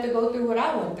won't have to go through what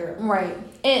I went through. Right.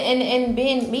 And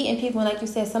meeting people, and like you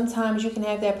said, sometimes you can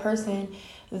have that person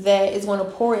that is going to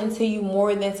pour into you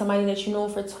more than somebody that you know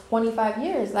for 25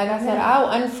 years. Like I said, I'll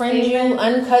unfriend you,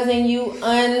 uncousin you,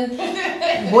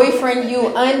 unboyfriend you,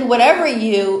 whatever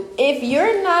you. If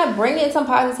you're not bringing some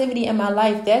positivity in my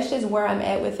life, that's just where I'm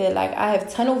at with it. Like, I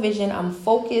have tunnel vision. I'm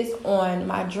focused on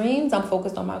my dreams. I'm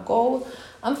focused on my goals.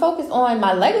 I'm focused on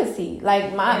my legacy.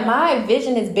 Like, my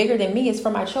vision is bigger than me. It's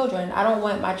for my children. I don't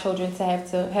want my children to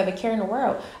have a care in the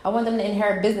world. I want them to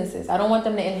inherit businesses. I don't want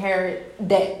them to inherit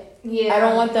debt. Yeah. I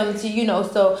don't want them to, you know,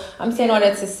 so I'm saying all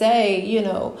that to say, you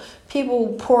know,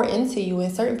 people pour into you,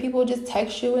 and certain people just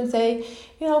text you and say,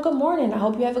 you know, good morning. I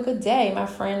hope you have a good day, my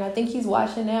friend. I think he's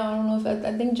watching now. I don't know if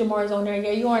I think Jamar's on there. Yeah,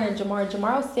 you are on Jamar.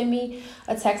 Jamar will send me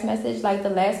a text message like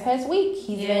the past week.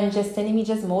 He's been just sending me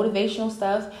just motivational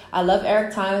stuff. I love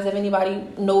Eric Thomas. If anybody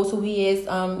knows who he is,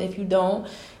 if you don't,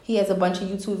 he has a bunch of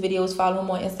YouTube videos. Follow him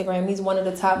on Instagram. He's one of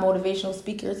the top motivational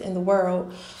speakers in the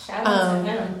world. Shout out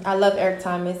to him. I love Eric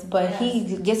Thomas, but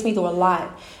he gets me through a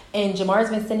lot. And Jamar's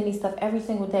been sending me stuff every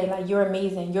single day. Like, you're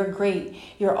amazing. You're great.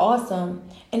 You're awesome.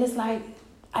 And it's like,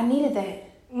 I needed that.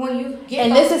 When you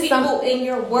get those people in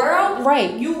your world,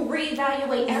 right, you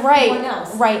reevaluate everyone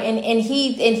else. Right. And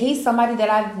he's somebody that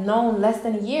I've known less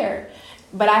than a year.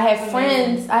 But I have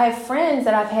friends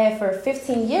that I've had for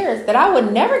 15 years that I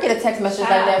would never get a text message like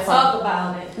that from. Talk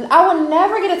about it. I would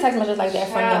never get a text message like that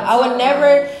from them. I would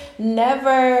never,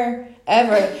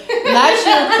 ever. Not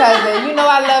you, cousin. You know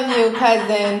I love you,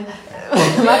 cousin.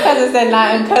 My cousin said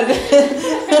not cousin.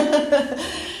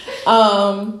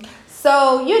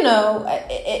 So, you know,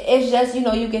 it's just, you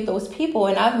know, you get those people.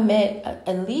 And I've met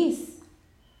at least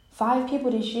 5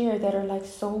 people this year that are like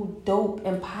so dope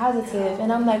and positive.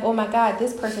 And I'm like, oh my God,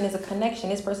 this person is a connection.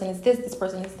 This person is this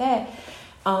person is that.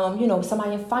 You know,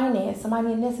 somebody in finance,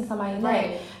 somebody in this and somebody in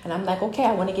that. And I'm like, okay,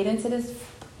 I want to get into this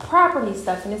property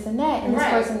stuff and this and that. And this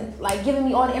person is like giving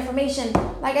me all the information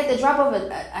like at the drop of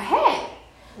a hat.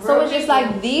 So it's just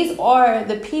like, these are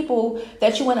the people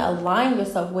that you want to align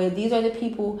yourself with. These are the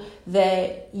people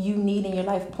that you need in your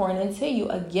life pouring into you.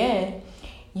 Again,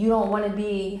 you don't want to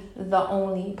be the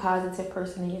only positive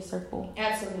person in your circle.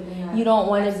 Absolutely not. You don't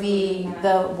want to be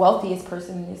the wealthiest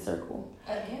person in your circle.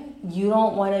 Again. You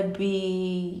don't want to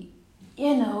be,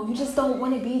 you just don't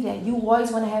want to be that. You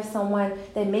always want to have someone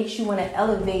that makes you want to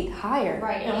elevate higher.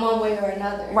 Right, in one way or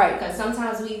another. Right. Because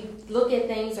sometimes we look at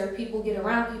things or people get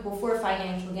around people for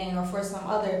financial gain or for some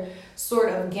other sort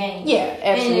of gain. Yeah,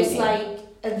 absolutely. And it's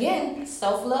like, again,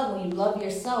 self-love. When you love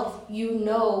yourself, you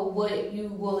know what you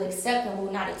will accept and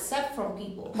will not accept from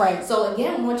people. Right. So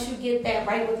again, once you get that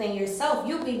right within yourself,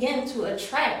 you begin to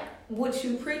attract what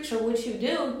you preach or what you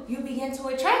do. You begin to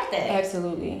attract that.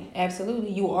 Absolutely.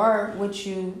 You are what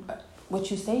you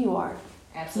say you are.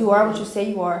 Absolutely. You are what you say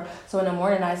you are. So in the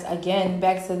morning, again,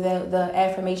 back to the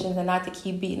affirmations, and not to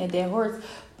keep beating a dead horse,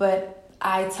 but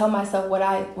I tell myself what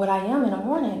I am in the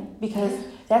morning, because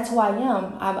that's who I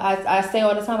am. I say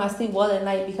all the time, I sleep well at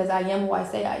night because I am who I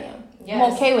say I am. Yes.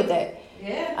 I'm okay with that.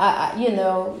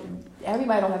 Yeah.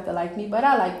 Everybody don't have to like me, but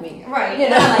I like me. Right.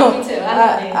 I like me too.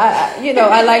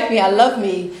 I like me. I love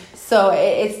me. So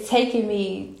it's taken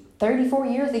me 34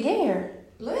 years to get here.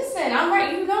 Listen, I'm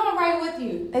right. You know I'm right with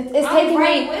you.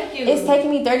 It's taken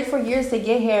me 34 years to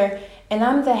get here, and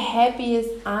I'm the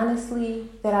happiest, honestly,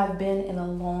 that I've been in a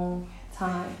long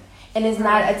time. And it's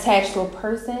not attached to a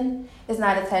person. It's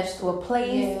not attached to a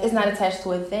place. Yeah. It's not attached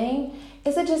to a thing.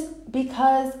 It's just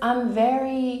because I'm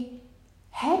very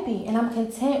happy and I'm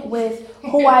content with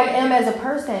who I am as a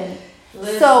person.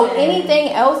 Listen. So anything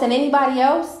else and anybody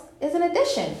else is an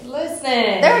addition. Listen,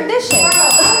 they're addition. Girl,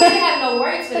 I don't even have no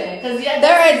words for that, because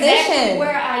they're addition. Exactly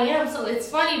where I am. So it's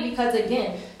funny because,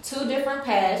 again, two different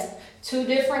paths, two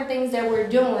different things that we're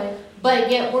doing,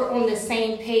 but yet we're on the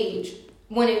same page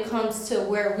when it comes to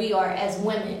where we are as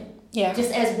women. Yeah.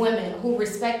 Just as women who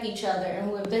respect each other and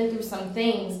who have been through some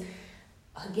things.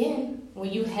 Again, when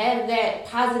you have that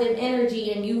positive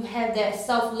energy and you have that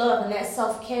self-love and that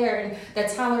self-care and the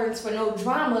tolerance for no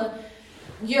drama,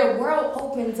 your world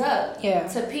opens up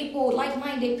to people,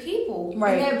 like-minded people.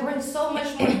 Right. And that brings so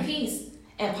much more peace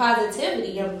and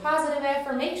positivity and positive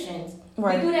affirmations.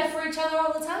 Right. We do that for each other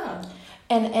all the time.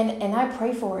 And I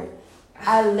pray for it.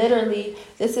 I literally,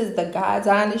 this is the God's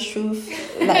honest truth.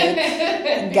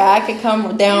 Like, God can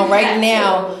come down right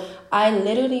now. I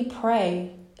literally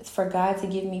pray for God to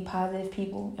give me positive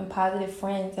people and positive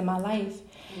friends in my life.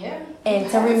 Yeah. And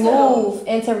to remove,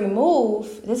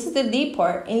 this is the deep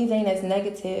part, anything that's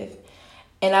negative.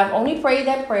 And I've only prayed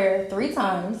that prayer 3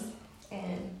 times.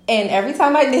 And every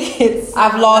time I did,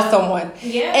 I've lost someone.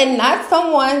 Yeah. And not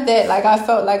someone that, like, I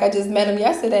felt like I just met him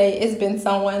yesterday. It's been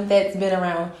someone that's been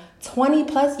around 20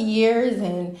 plus years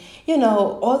and,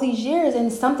 all these years,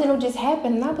 and something will just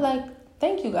happen. And I'll be like,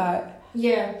 thank you, God.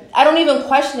 Yeah. I don't even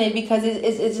question it, because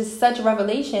it's just such a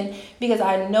revelation, because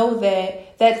I know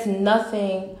that that's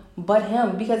nothing but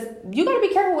him. Because you got to be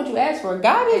careful what you ask for.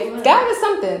 God is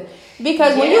something.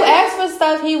 Because when you ask for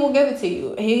stuff, he will give it to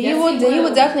you. He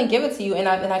will definitely give it to you. And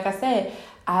like I said,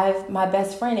 my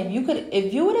best friend,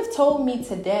 if you would have told me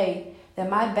today that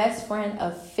my best friend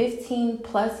of 15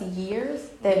 plus years,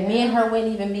 that me and her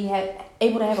wouldn't even be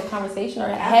able to have a conversation or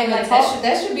have a talk.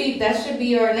 That should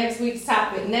be our next week's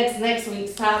topic. Next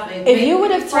week's topic. If you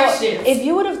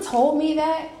would have told me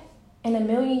that in a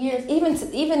million years, even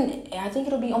I think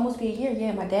it'll be almost be a year.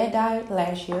 Yeah, my dad died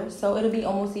last year, so it'll be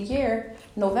almost a year,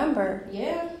 November.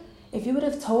 Yeah. If you would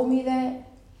have told me that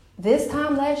this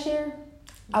time last year,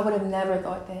 I would have never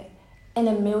thought that. In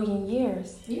a million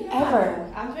years, ever.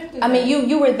 I've been through I mean,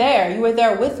 you were there. You were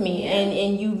there with me,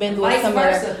 and you've been through a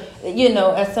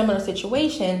similar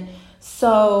situation.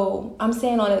 So I'm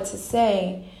saying all that to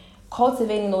say,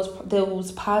 cultivating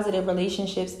those positive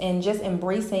relationships and just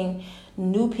embracing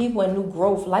new people and new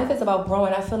growth. Life is about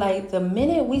growing. I feel like the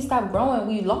minute we stop growing,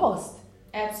 we lost.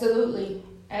 Absolutely.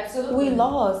 We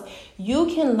lost. You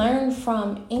can learn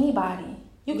from anybody.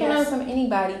 Learn from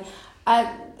anybody.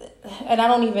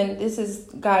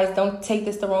 Guys, don't take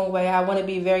this the wrong way. I want to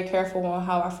be very careful on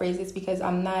how I phrase this, because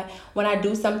when I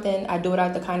do something, I do it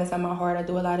out of the kindness of my heart. I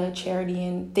do a lot of charity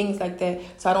and things like that.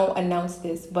 So I don't announce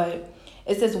this, but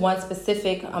it's just one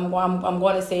specific, I'm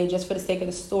going to say it just for the sake of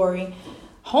the story,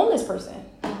 homeless person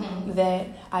that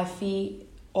I feed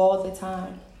all the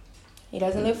time. He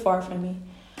doesn't live far from me.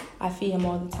 I feed him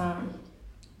all the time.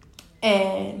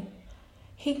 And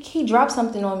he dropped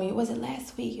something on me. Was it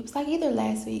last week? It was like either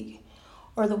last week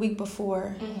or the week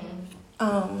before.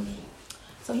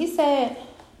 So he said,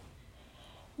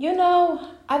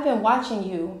 I've been watching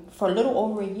you for a little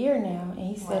over a year now. And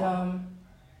he said,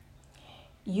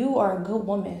 you are a good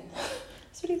woman.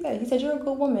 That's what he said. He said, you're a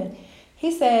good woman.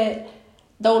 He said,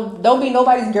 don't be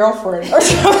nobody's girlfriend or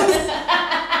something.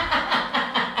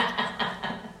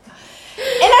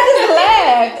 And I just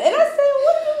laughed. And I said,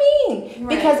 what do you mean?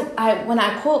 Right. Because when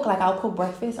I cook, like I'll cook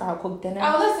breakfast or I'll cook dinner.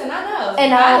 Oh, listen, I know.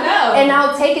 And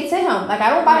I'll take it to him. Like I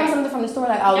don't buy him something from the store.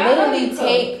 Like I'll literally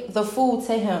take the food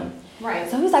to him. Right.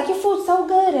 So he's like, your food's so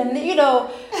good, and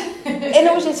and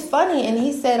it was just funny. And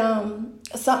he said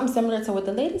something similar to what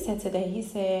the lady said today. He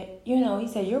said,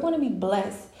 you're going to be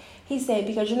blessed. He said,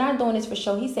 because you're not doing this for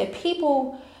show. He said,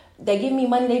 people that give me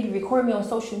money, they be recording me on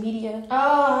social media.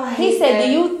 Oh, he said,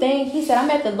 do you think? He said, I'm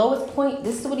at the lowest point.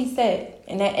 This is what he said,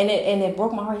 and it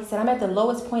broke my heart. He said, I'm at the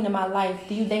lowest point in my life.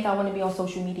 Do you think I want to be on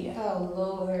social media? Oh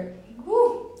Lord.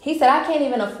 Woo. He said, I can't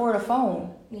even afford a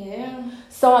phone. Yeah.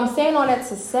 So I'm saying all that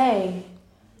to say,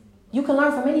 you can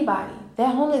learn from anybody.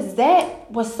 That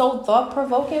was so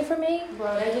thought-provoking for me.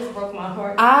 Bro, that just broke my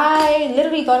heart. I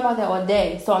literally thought about that all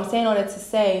day. So I'm saying all that to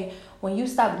say, when you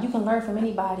stop, you can learn from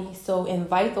anybody. So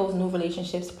invite those new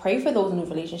relationships. Pray for those new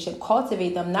relationships.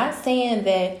 Cultivate them. Not saying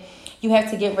that you have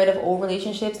to get rid of old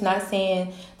relationships. Not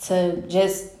saying to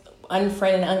just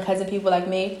unfriend and uncousin people like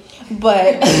me.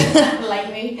 But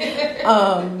like me.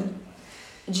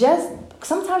 Just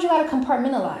sometimes you got to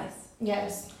compartmentalize.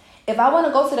 Yes. If I want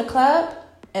to go to the club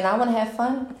and I want to have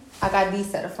fun, I got these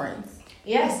set of friends.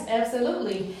 Yes,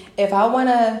 absolutely. If I want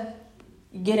to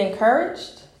get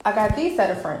encouraged, I got these set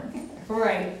of friends.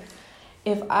 Right.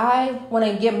 If I want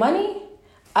to get money,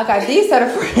 I got these set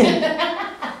of friends.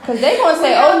 Because they're going to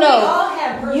say, oh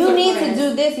no, you need to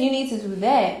do this, you need to do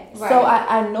that. Right. So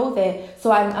I know that.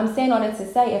 So I'm saying all that to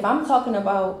say, if I'm talking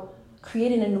about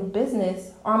creating a new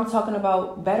business or I'm talking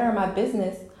about bettering my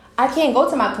business, I can't go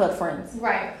to my club friends.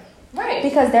 Right. Right.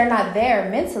 Because they're not there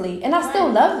mentally. And I still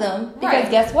love them. Because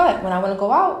guess what? When I want to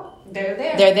go out, they're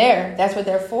there. They're there. That's what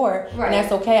they're for. Right. And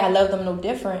that's okay. I love them no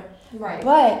different. Right.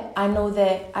 But I know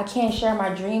that I can't share my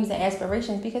dreams and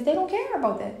aspirations because they don't care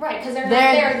about that. Right. Because they're not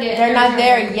there yet. They're not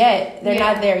there yet. They're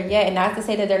not there yet. And not to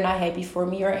say that they're not happy for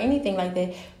me or anything like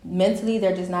that. Mentally,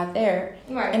 they're just not there.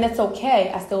 Right. And that's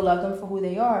okay. I still love them for who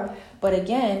they are. But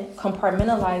again,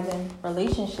 compartmentalizing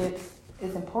relationships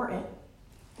is important.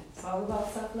 It's all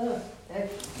about self-love.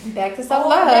 Back to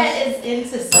self-love. All that is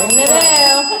into self-love.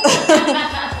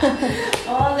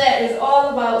 All that is all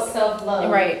about self-love.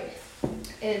 Right.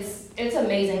 It's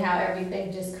amazing how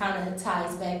everything just kind of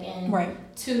ties back in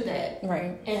to that.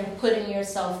 Right. And putting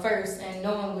yourself first and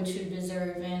knowing what you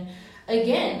deserve. And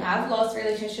again, I've lost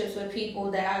relationships with people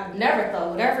that I never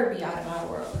thought would ever be out of my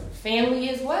world. Family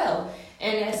as well.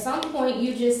 And at some point,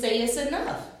 you just say it's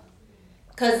enough.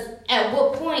 Because at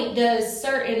what point does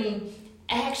certain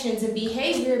actions and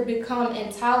behavior become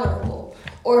intolerable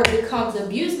or it becomes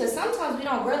abuse? Because sometimes we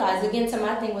don't realize, again, to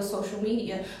my thing with social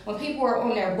media, when people are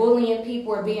on there bullying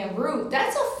people or being rude,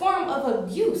 that's a form of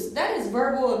abuse. That is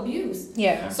verbal abuse.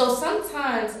 Yeah. So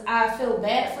sometimes I feel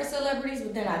bad for celebrities,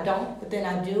 but then I don't, but then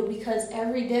I do, because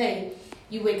every day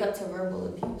you wake up to verbal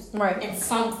abuse. Right. In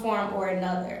some form or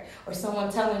another. Or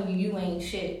someone telling you ain't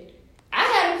shit. I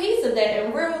had a piece of that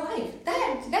in real life.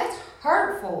 That's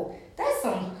hurtful. That's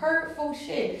some hurtful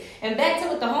shit. And back to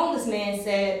what the homeless man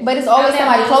said. But it's always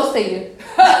somebody close to you.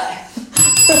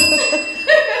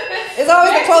 It's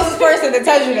always the closest person that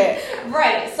tells you that.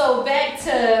 Right. So back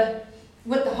to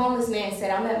what the homeless man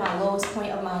said. I'm at my lowest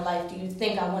point of my life. Do you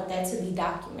think I want that to be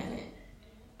documented?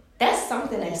 That's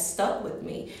something that stuck with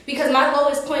me. Because my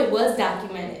lowest point was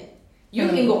documented. You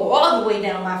can go all the way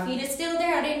down. My feet is still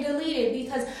there. I didn't delete it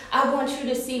because I want you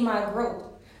to see my growth.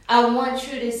 I want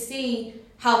you to see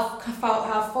how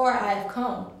far I have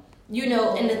come.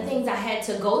 And the things I had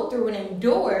to go through and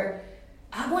endure.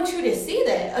 I want you to see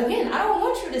that. Again, I don't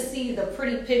want you to see the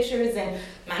pretty pictures and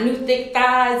my new thick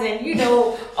thighs and,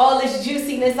 all this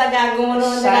juiciness I got going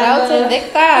on. Shout out to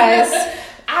thick thighs.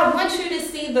 I want you to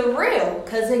see the real.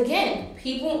 Because, again,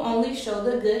 people only show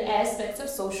the good aspects of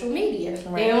social media.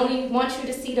 Right. They only want you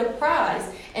to see the prize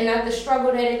and not the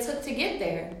struggle that it took to get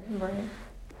there. Right.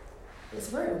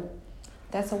 It's real.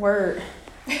 That's a word.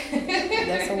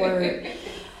 That's a word.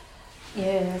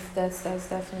 Yes, that's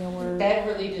definitely a word. That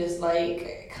really just,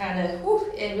 kind of,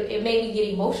 it made me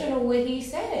get emotional what he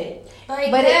said.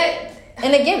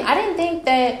 And again, I didn't think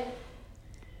that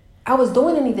I was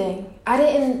doing anything. I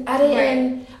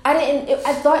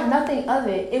thought nothing of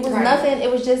it. It was nothing.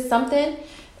 It was just something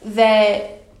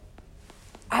that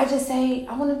I just say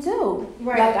I want to do.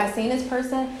 Right. Like I seen this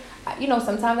person,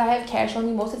 sometimes I have cash on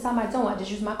me. Most of the time I don't. I just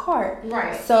use my card.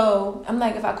 Right. So I'm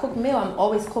like, if I cook a meal, I'm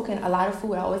always cooking a lot of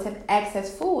food. I always have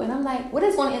excess food. And I'm like, what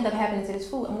is going to end up happening to this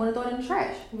food? I'm going to throw it in the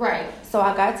trash. Right. So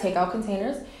I got takeout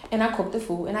containers and I cooked the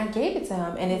food and I gave it to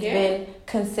him. And it's been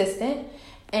consistent.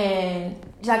 And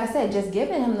like I said, just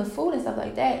giving him the food and stuff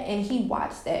like that, and he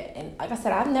watched that. And like I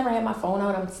said, I've never had my phone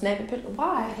out. I'm snapping pictures.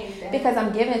 Why? I hate that. Because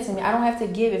I'm giving it to me. I don't have to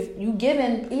give. If you give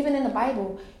in, even in the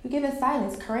Bible, you give in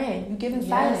silence. Quran, you give in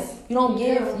silence. You don't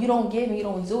give. You don't give, and you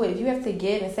don't do it. If you have to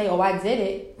give and say, "Oh, I did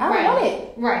it," I don't want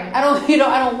it. Right. I don't.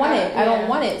 I don't want it. I don't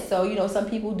want it. So some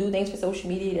people do things for social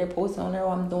media. They're posting on there, "Oh,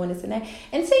 I'm doing this and that,"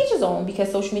 and to each his own,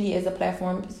 because social media is a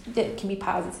platform that can be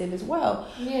positive as well.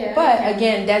 Yeah. But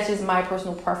again, that's just my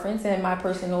personal preference and my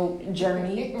personal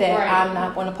journey that I'm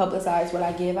not going to publicize what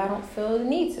I give. I don't feel the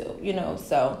need to,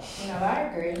 so. No, I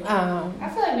agree. I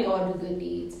feel like we all do good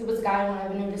deeds. It was a guy when I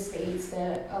went into the States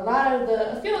that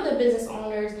a few of the business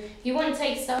owners, he wouldn't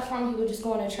take stuff from, he would just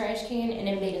go in a trash can, and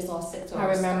it made us all sick to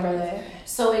our stomach. I remember that.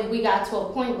 So we got to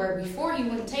a point where before he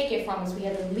wouldn't take it from us, we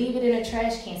had to leave it in a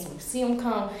trash can. So we see him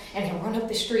come and then run up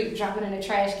the street, drop it in a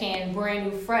trash can,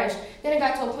 brand new, fresh. Then it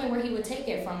got to a point where he would take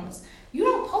it from us. You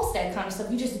don't post that kind of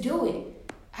stuff. You just do it.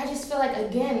 I just feel like,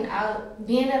 again,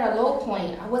 being at a low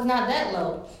point, I was not that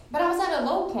low, but I was at a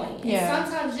low point. And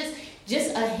sometimes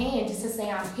just a hand, just to say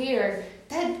I'm here,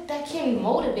 that can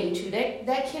motivate you.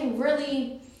 That can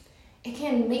really, it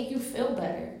can make you feel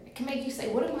better. It can make you say,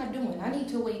 what am I doing? I need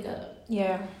to wake up.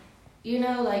 Yeah.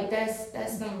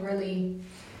 That's some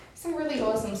really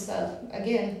awesome stuff.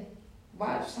 Again,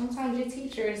 watch. Sometimes your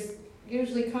teachers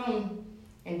usually come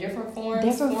in different forms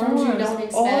you don't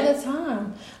expect. All the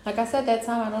time. Like I said that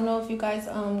time, I don't know if you guys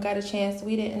got a chance.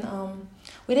 We didn't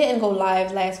go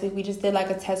live last week. We just did like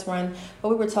a test run, but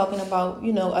we were talking about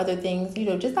other things,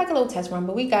 just like a little test run.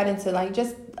 But we got into like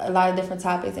just a lot of different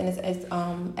topics, and it's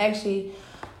actually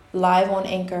live on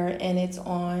Anchor, and it's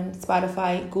on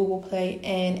Spotify, Google Play,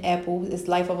 and Apple. It's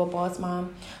Life of a Boss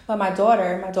Mom. But my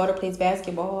daughter plays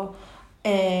basketball,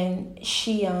 and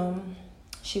she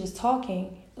was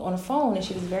talking on the phone, and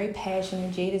she was very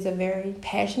passionate. Jade is a very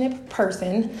passionate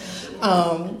person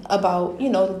about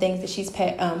the things that she's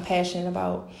passionate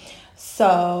about.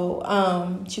 So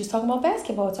she was talking about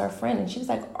basketball to her friend, and she was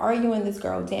like arguing this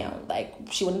girl down, like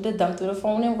she wanted to dump through the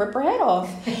phone and rip her head off.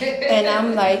 And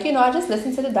I'm like, I just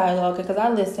listened to the dialogue because I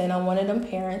listen. I'm one of them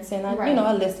parents, and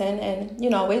I listen,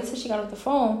 and I waited till she got off the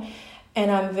phone. And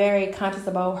I'm very conscious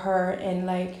about her and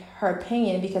like her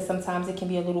opinion, because sometimes it can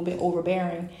be a little bit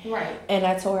overbearing. Right. And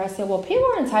I told her, I said, well, people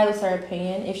are entitled to her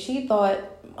opinion. If she thought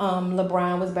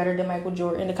LeBron was better than Michael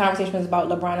Jordan, the conversation was about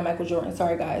LeBron and Michael Jordan.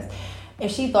 Sorry, guys.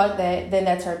 If she thought that, then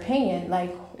that's her opinion.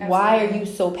 Like, absolutely. Why are you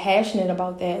so passionate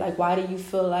about that? Like, why do you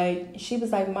feel like... She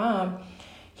was like, Mom,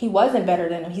 he wasn't better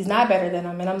than him. He's not better than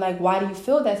him. And I'm like, why do you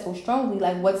feel that so strongly?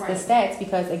 Like, what's the stats?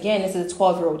 Because, again, this is a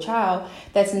 12-year-old child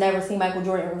that's never seen Michael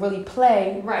Jordan really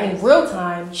play in real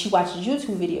time. She watches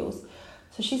YouTube videos.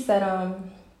 So she said,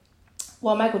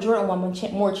 well, Michael Jordan won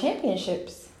more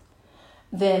championships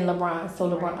than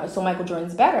LeBron. So Michael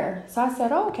Jordan's better. So I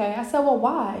said, oh, okay. I said, well,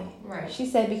 why? Right. She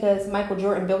said, because Michael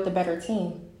Jordan built a better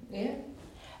team. Yeah.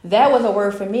 That was a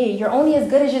word for me. You're only as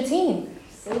good as your team.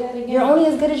 Say that again. You're only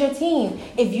as good as your team.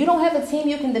 If you don't have a team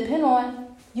you can depend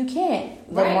on, you can't.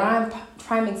 Right. LeBron,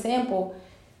 prime example,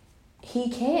 he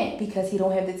can't because he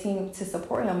don't have the team to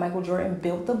support him. Michael Jordan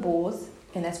built the Bulls,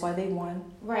 and that's why they won.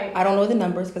 Right. I don't know the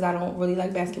numbers because I don't really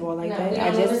like basketball like that.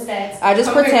 I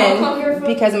just pretend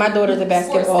because my daughter's a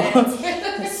basketball.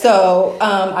 So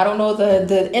I don't know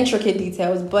the intricate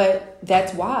details, but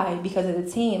that's why, because of the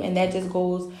team, and that just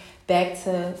goes back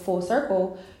to full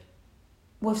circle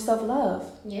with self-love.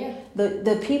 Yeah.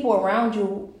 The people around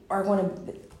you are going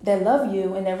to, that love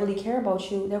you and that really care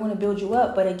about you, they're going to build you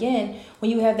up. But again,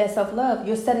 when you have that self-love,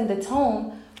 you're setting the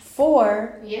tone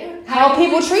for how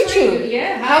people treat you.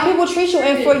 Yeah. How people treat you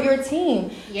and for your team.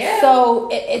 Yeah. So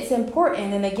it's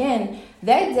important. And again,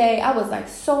 that day I was like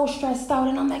so stressed out,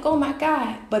 and I'm like, oh my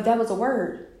God. But that was a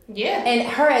word. Yeah. And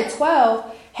her at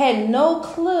 12 had no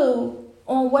clue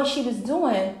on what she was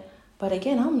doing. But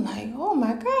again, I'm like, oh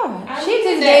my God. She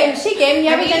gave me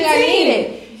everything I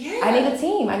needed. Yeah. I need a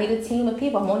team. I need a team of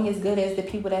people. I'm only as good as the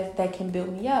people that can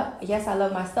build me up. Yes, I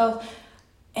love myself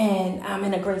and I'm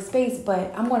in a great space,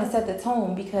 but I'm going to set the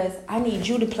tone because I need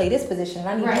you to play this position.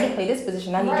 I need you to play this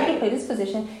position. I need you to play this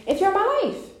position if you're my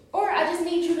life. Or I just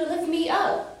need you to lift me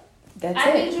up.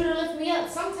 I need you to lift me up.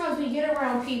 Sometimes we get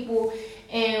around people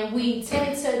and we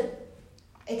tend to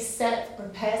accept or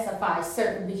pacify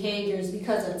certain behaviors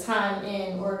because of time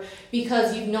in, or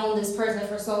because you've known this person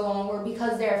for so long, or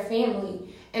because they're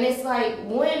family. And it's like,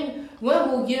 when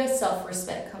will your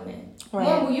self-respect come in? Right.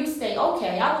 When will you say,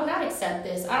 okay, I will not accept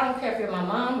this. I don't care if you're my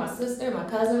mom, my sister, my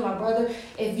cousin, my brother.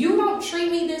 If you don't treat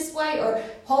me this way or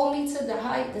hold me to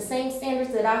the same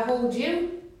standards that I hold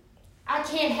you, I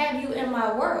can't have you in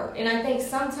my world. And I think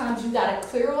sometimes you got to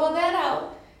clear all that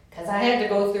out because I had to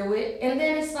go through it. And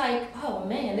then it's like, oh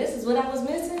man, this is what I was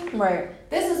missing. Right.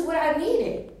 This is what I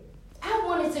needed. I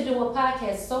wanted to do a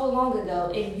podcast so long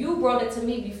ago, and you brought it to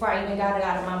me before I even got it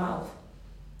out of my mouth.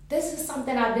 This is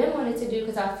something I've been wanting to do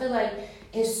because I feel like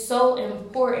it's so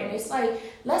important. It's like,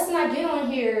 let's not get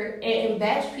on here and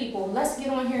bash people. Let's get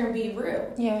on here and be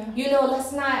real. Yeah. You know,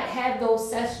 let's not have those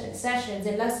sessions,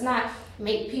 and let's not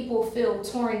make people feel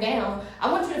torn down.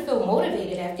 I want you to feel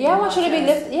motivated after. I want you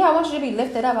to be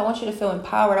lifted up. I want you to feel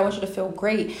empowered. I want you to feel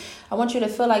great. I want you to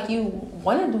feel like you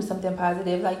want to do something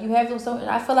positive. Like you have those.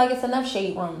 I feel like it's enough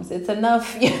shade rooms. It's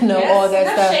enough, all that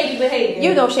stuff. Shady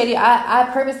behavior. Shady. I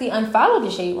purposely unfollowed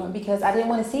the shade room because I didn't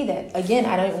want to see that. Again,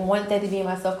 I don't want that to be in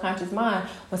my subconscious mind.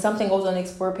 When something goes on the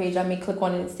Explore page, I may click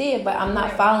on it and see it, but I'm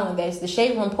not following this. The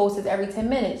shade room posts every 10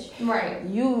 minutes. Right.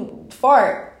 You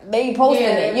fart. They posting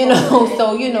it,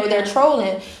 so they're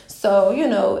trolling. So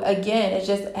again, it's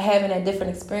just having a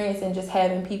different experience and just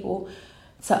having people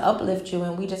to uplift you,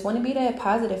 and we just want to be that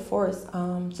positive force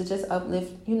to just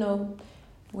uplift.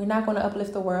 We're not going to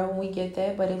uplift the world when we get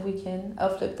that, but if we can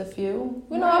uplift a few,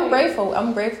 right. I'm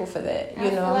grateful for that.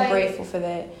 I'm grateful for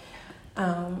that.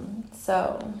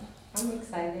 So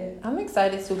I'm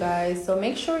excited too, guys. So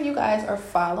make sure you guys are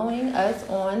following us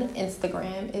on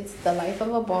Instagram. It's The Life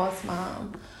of a Boss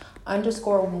Mom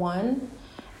 _1,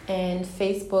 and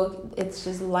Facebook, it's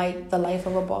just like The Life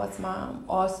of a Boss Mom.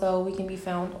 Also, we can be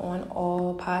found on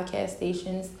all podcast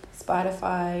stations,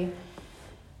 Spotify,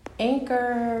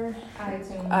 Anchor,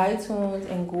 iTunes,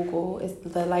 and Google. It's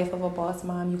The Life of a Boss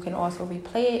Mom. You can also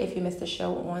replay it if you missed the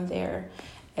show on there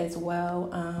as well.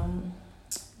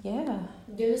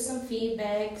 Give us some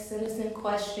feedback, send us some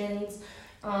questions,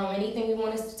 anything you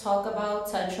want us to talk about,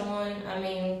 touch on. I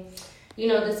mean,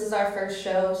 this is our first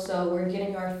show, so we're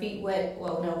getting our feet wet.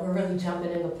 Well, no, we're really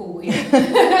jumping in the pool here.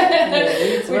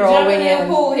 We're jumping in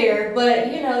the pool here. But,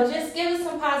 just give us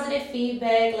some positive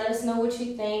feedback. Let us know what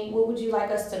you think. What would you like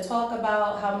us to talk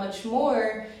about? How much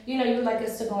more? You'd like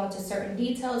us to go into certain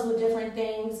details with different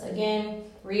things. Again,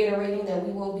 reiterating that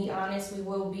we will be honest. We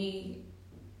will be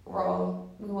raw.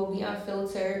 We will be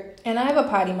unfiltered. And I have a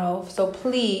potty mouth, so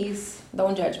please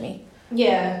don't judge me.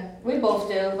 Yeah, we both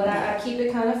do, but I keep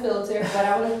it kind of filtered. But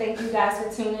I want to thank you guys for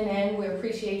tuning in. We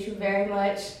appreciate you very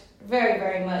much, very,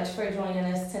 very much for joining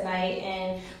us tonight.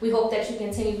 And we hope that you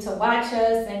continue to watch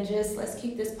us and just let's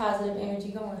keep this positive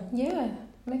energy going. Yeah,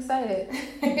 I'm excited.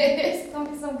 It's going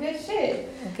to be some good shit.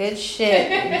 Good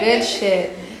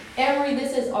shit. Emery,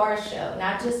 this is our show,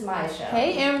 not just my show.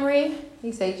 Hey, Emery.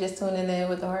 He said just tuning in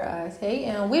with the hard eyes.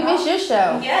 Hey, we miss your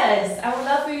show. Yes, I would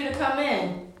love for you to come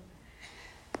in.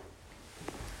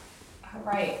 All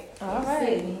right. All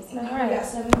right. We got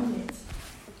 7 minutes.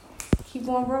 Keep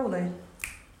on rolling.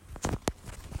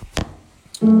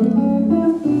 Take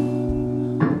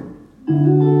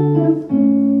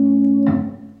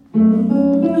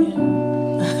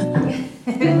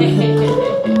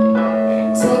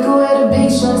away the big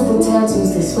shots, the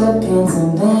tattoos, the sweatpants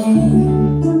and bangs.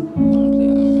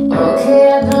 Okay,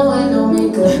 I don't like no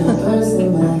makeup, no purse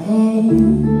in my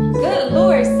hand. Good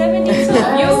Lord, 72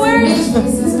 viewers?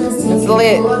 It's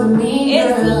lit.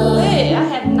 It's lit.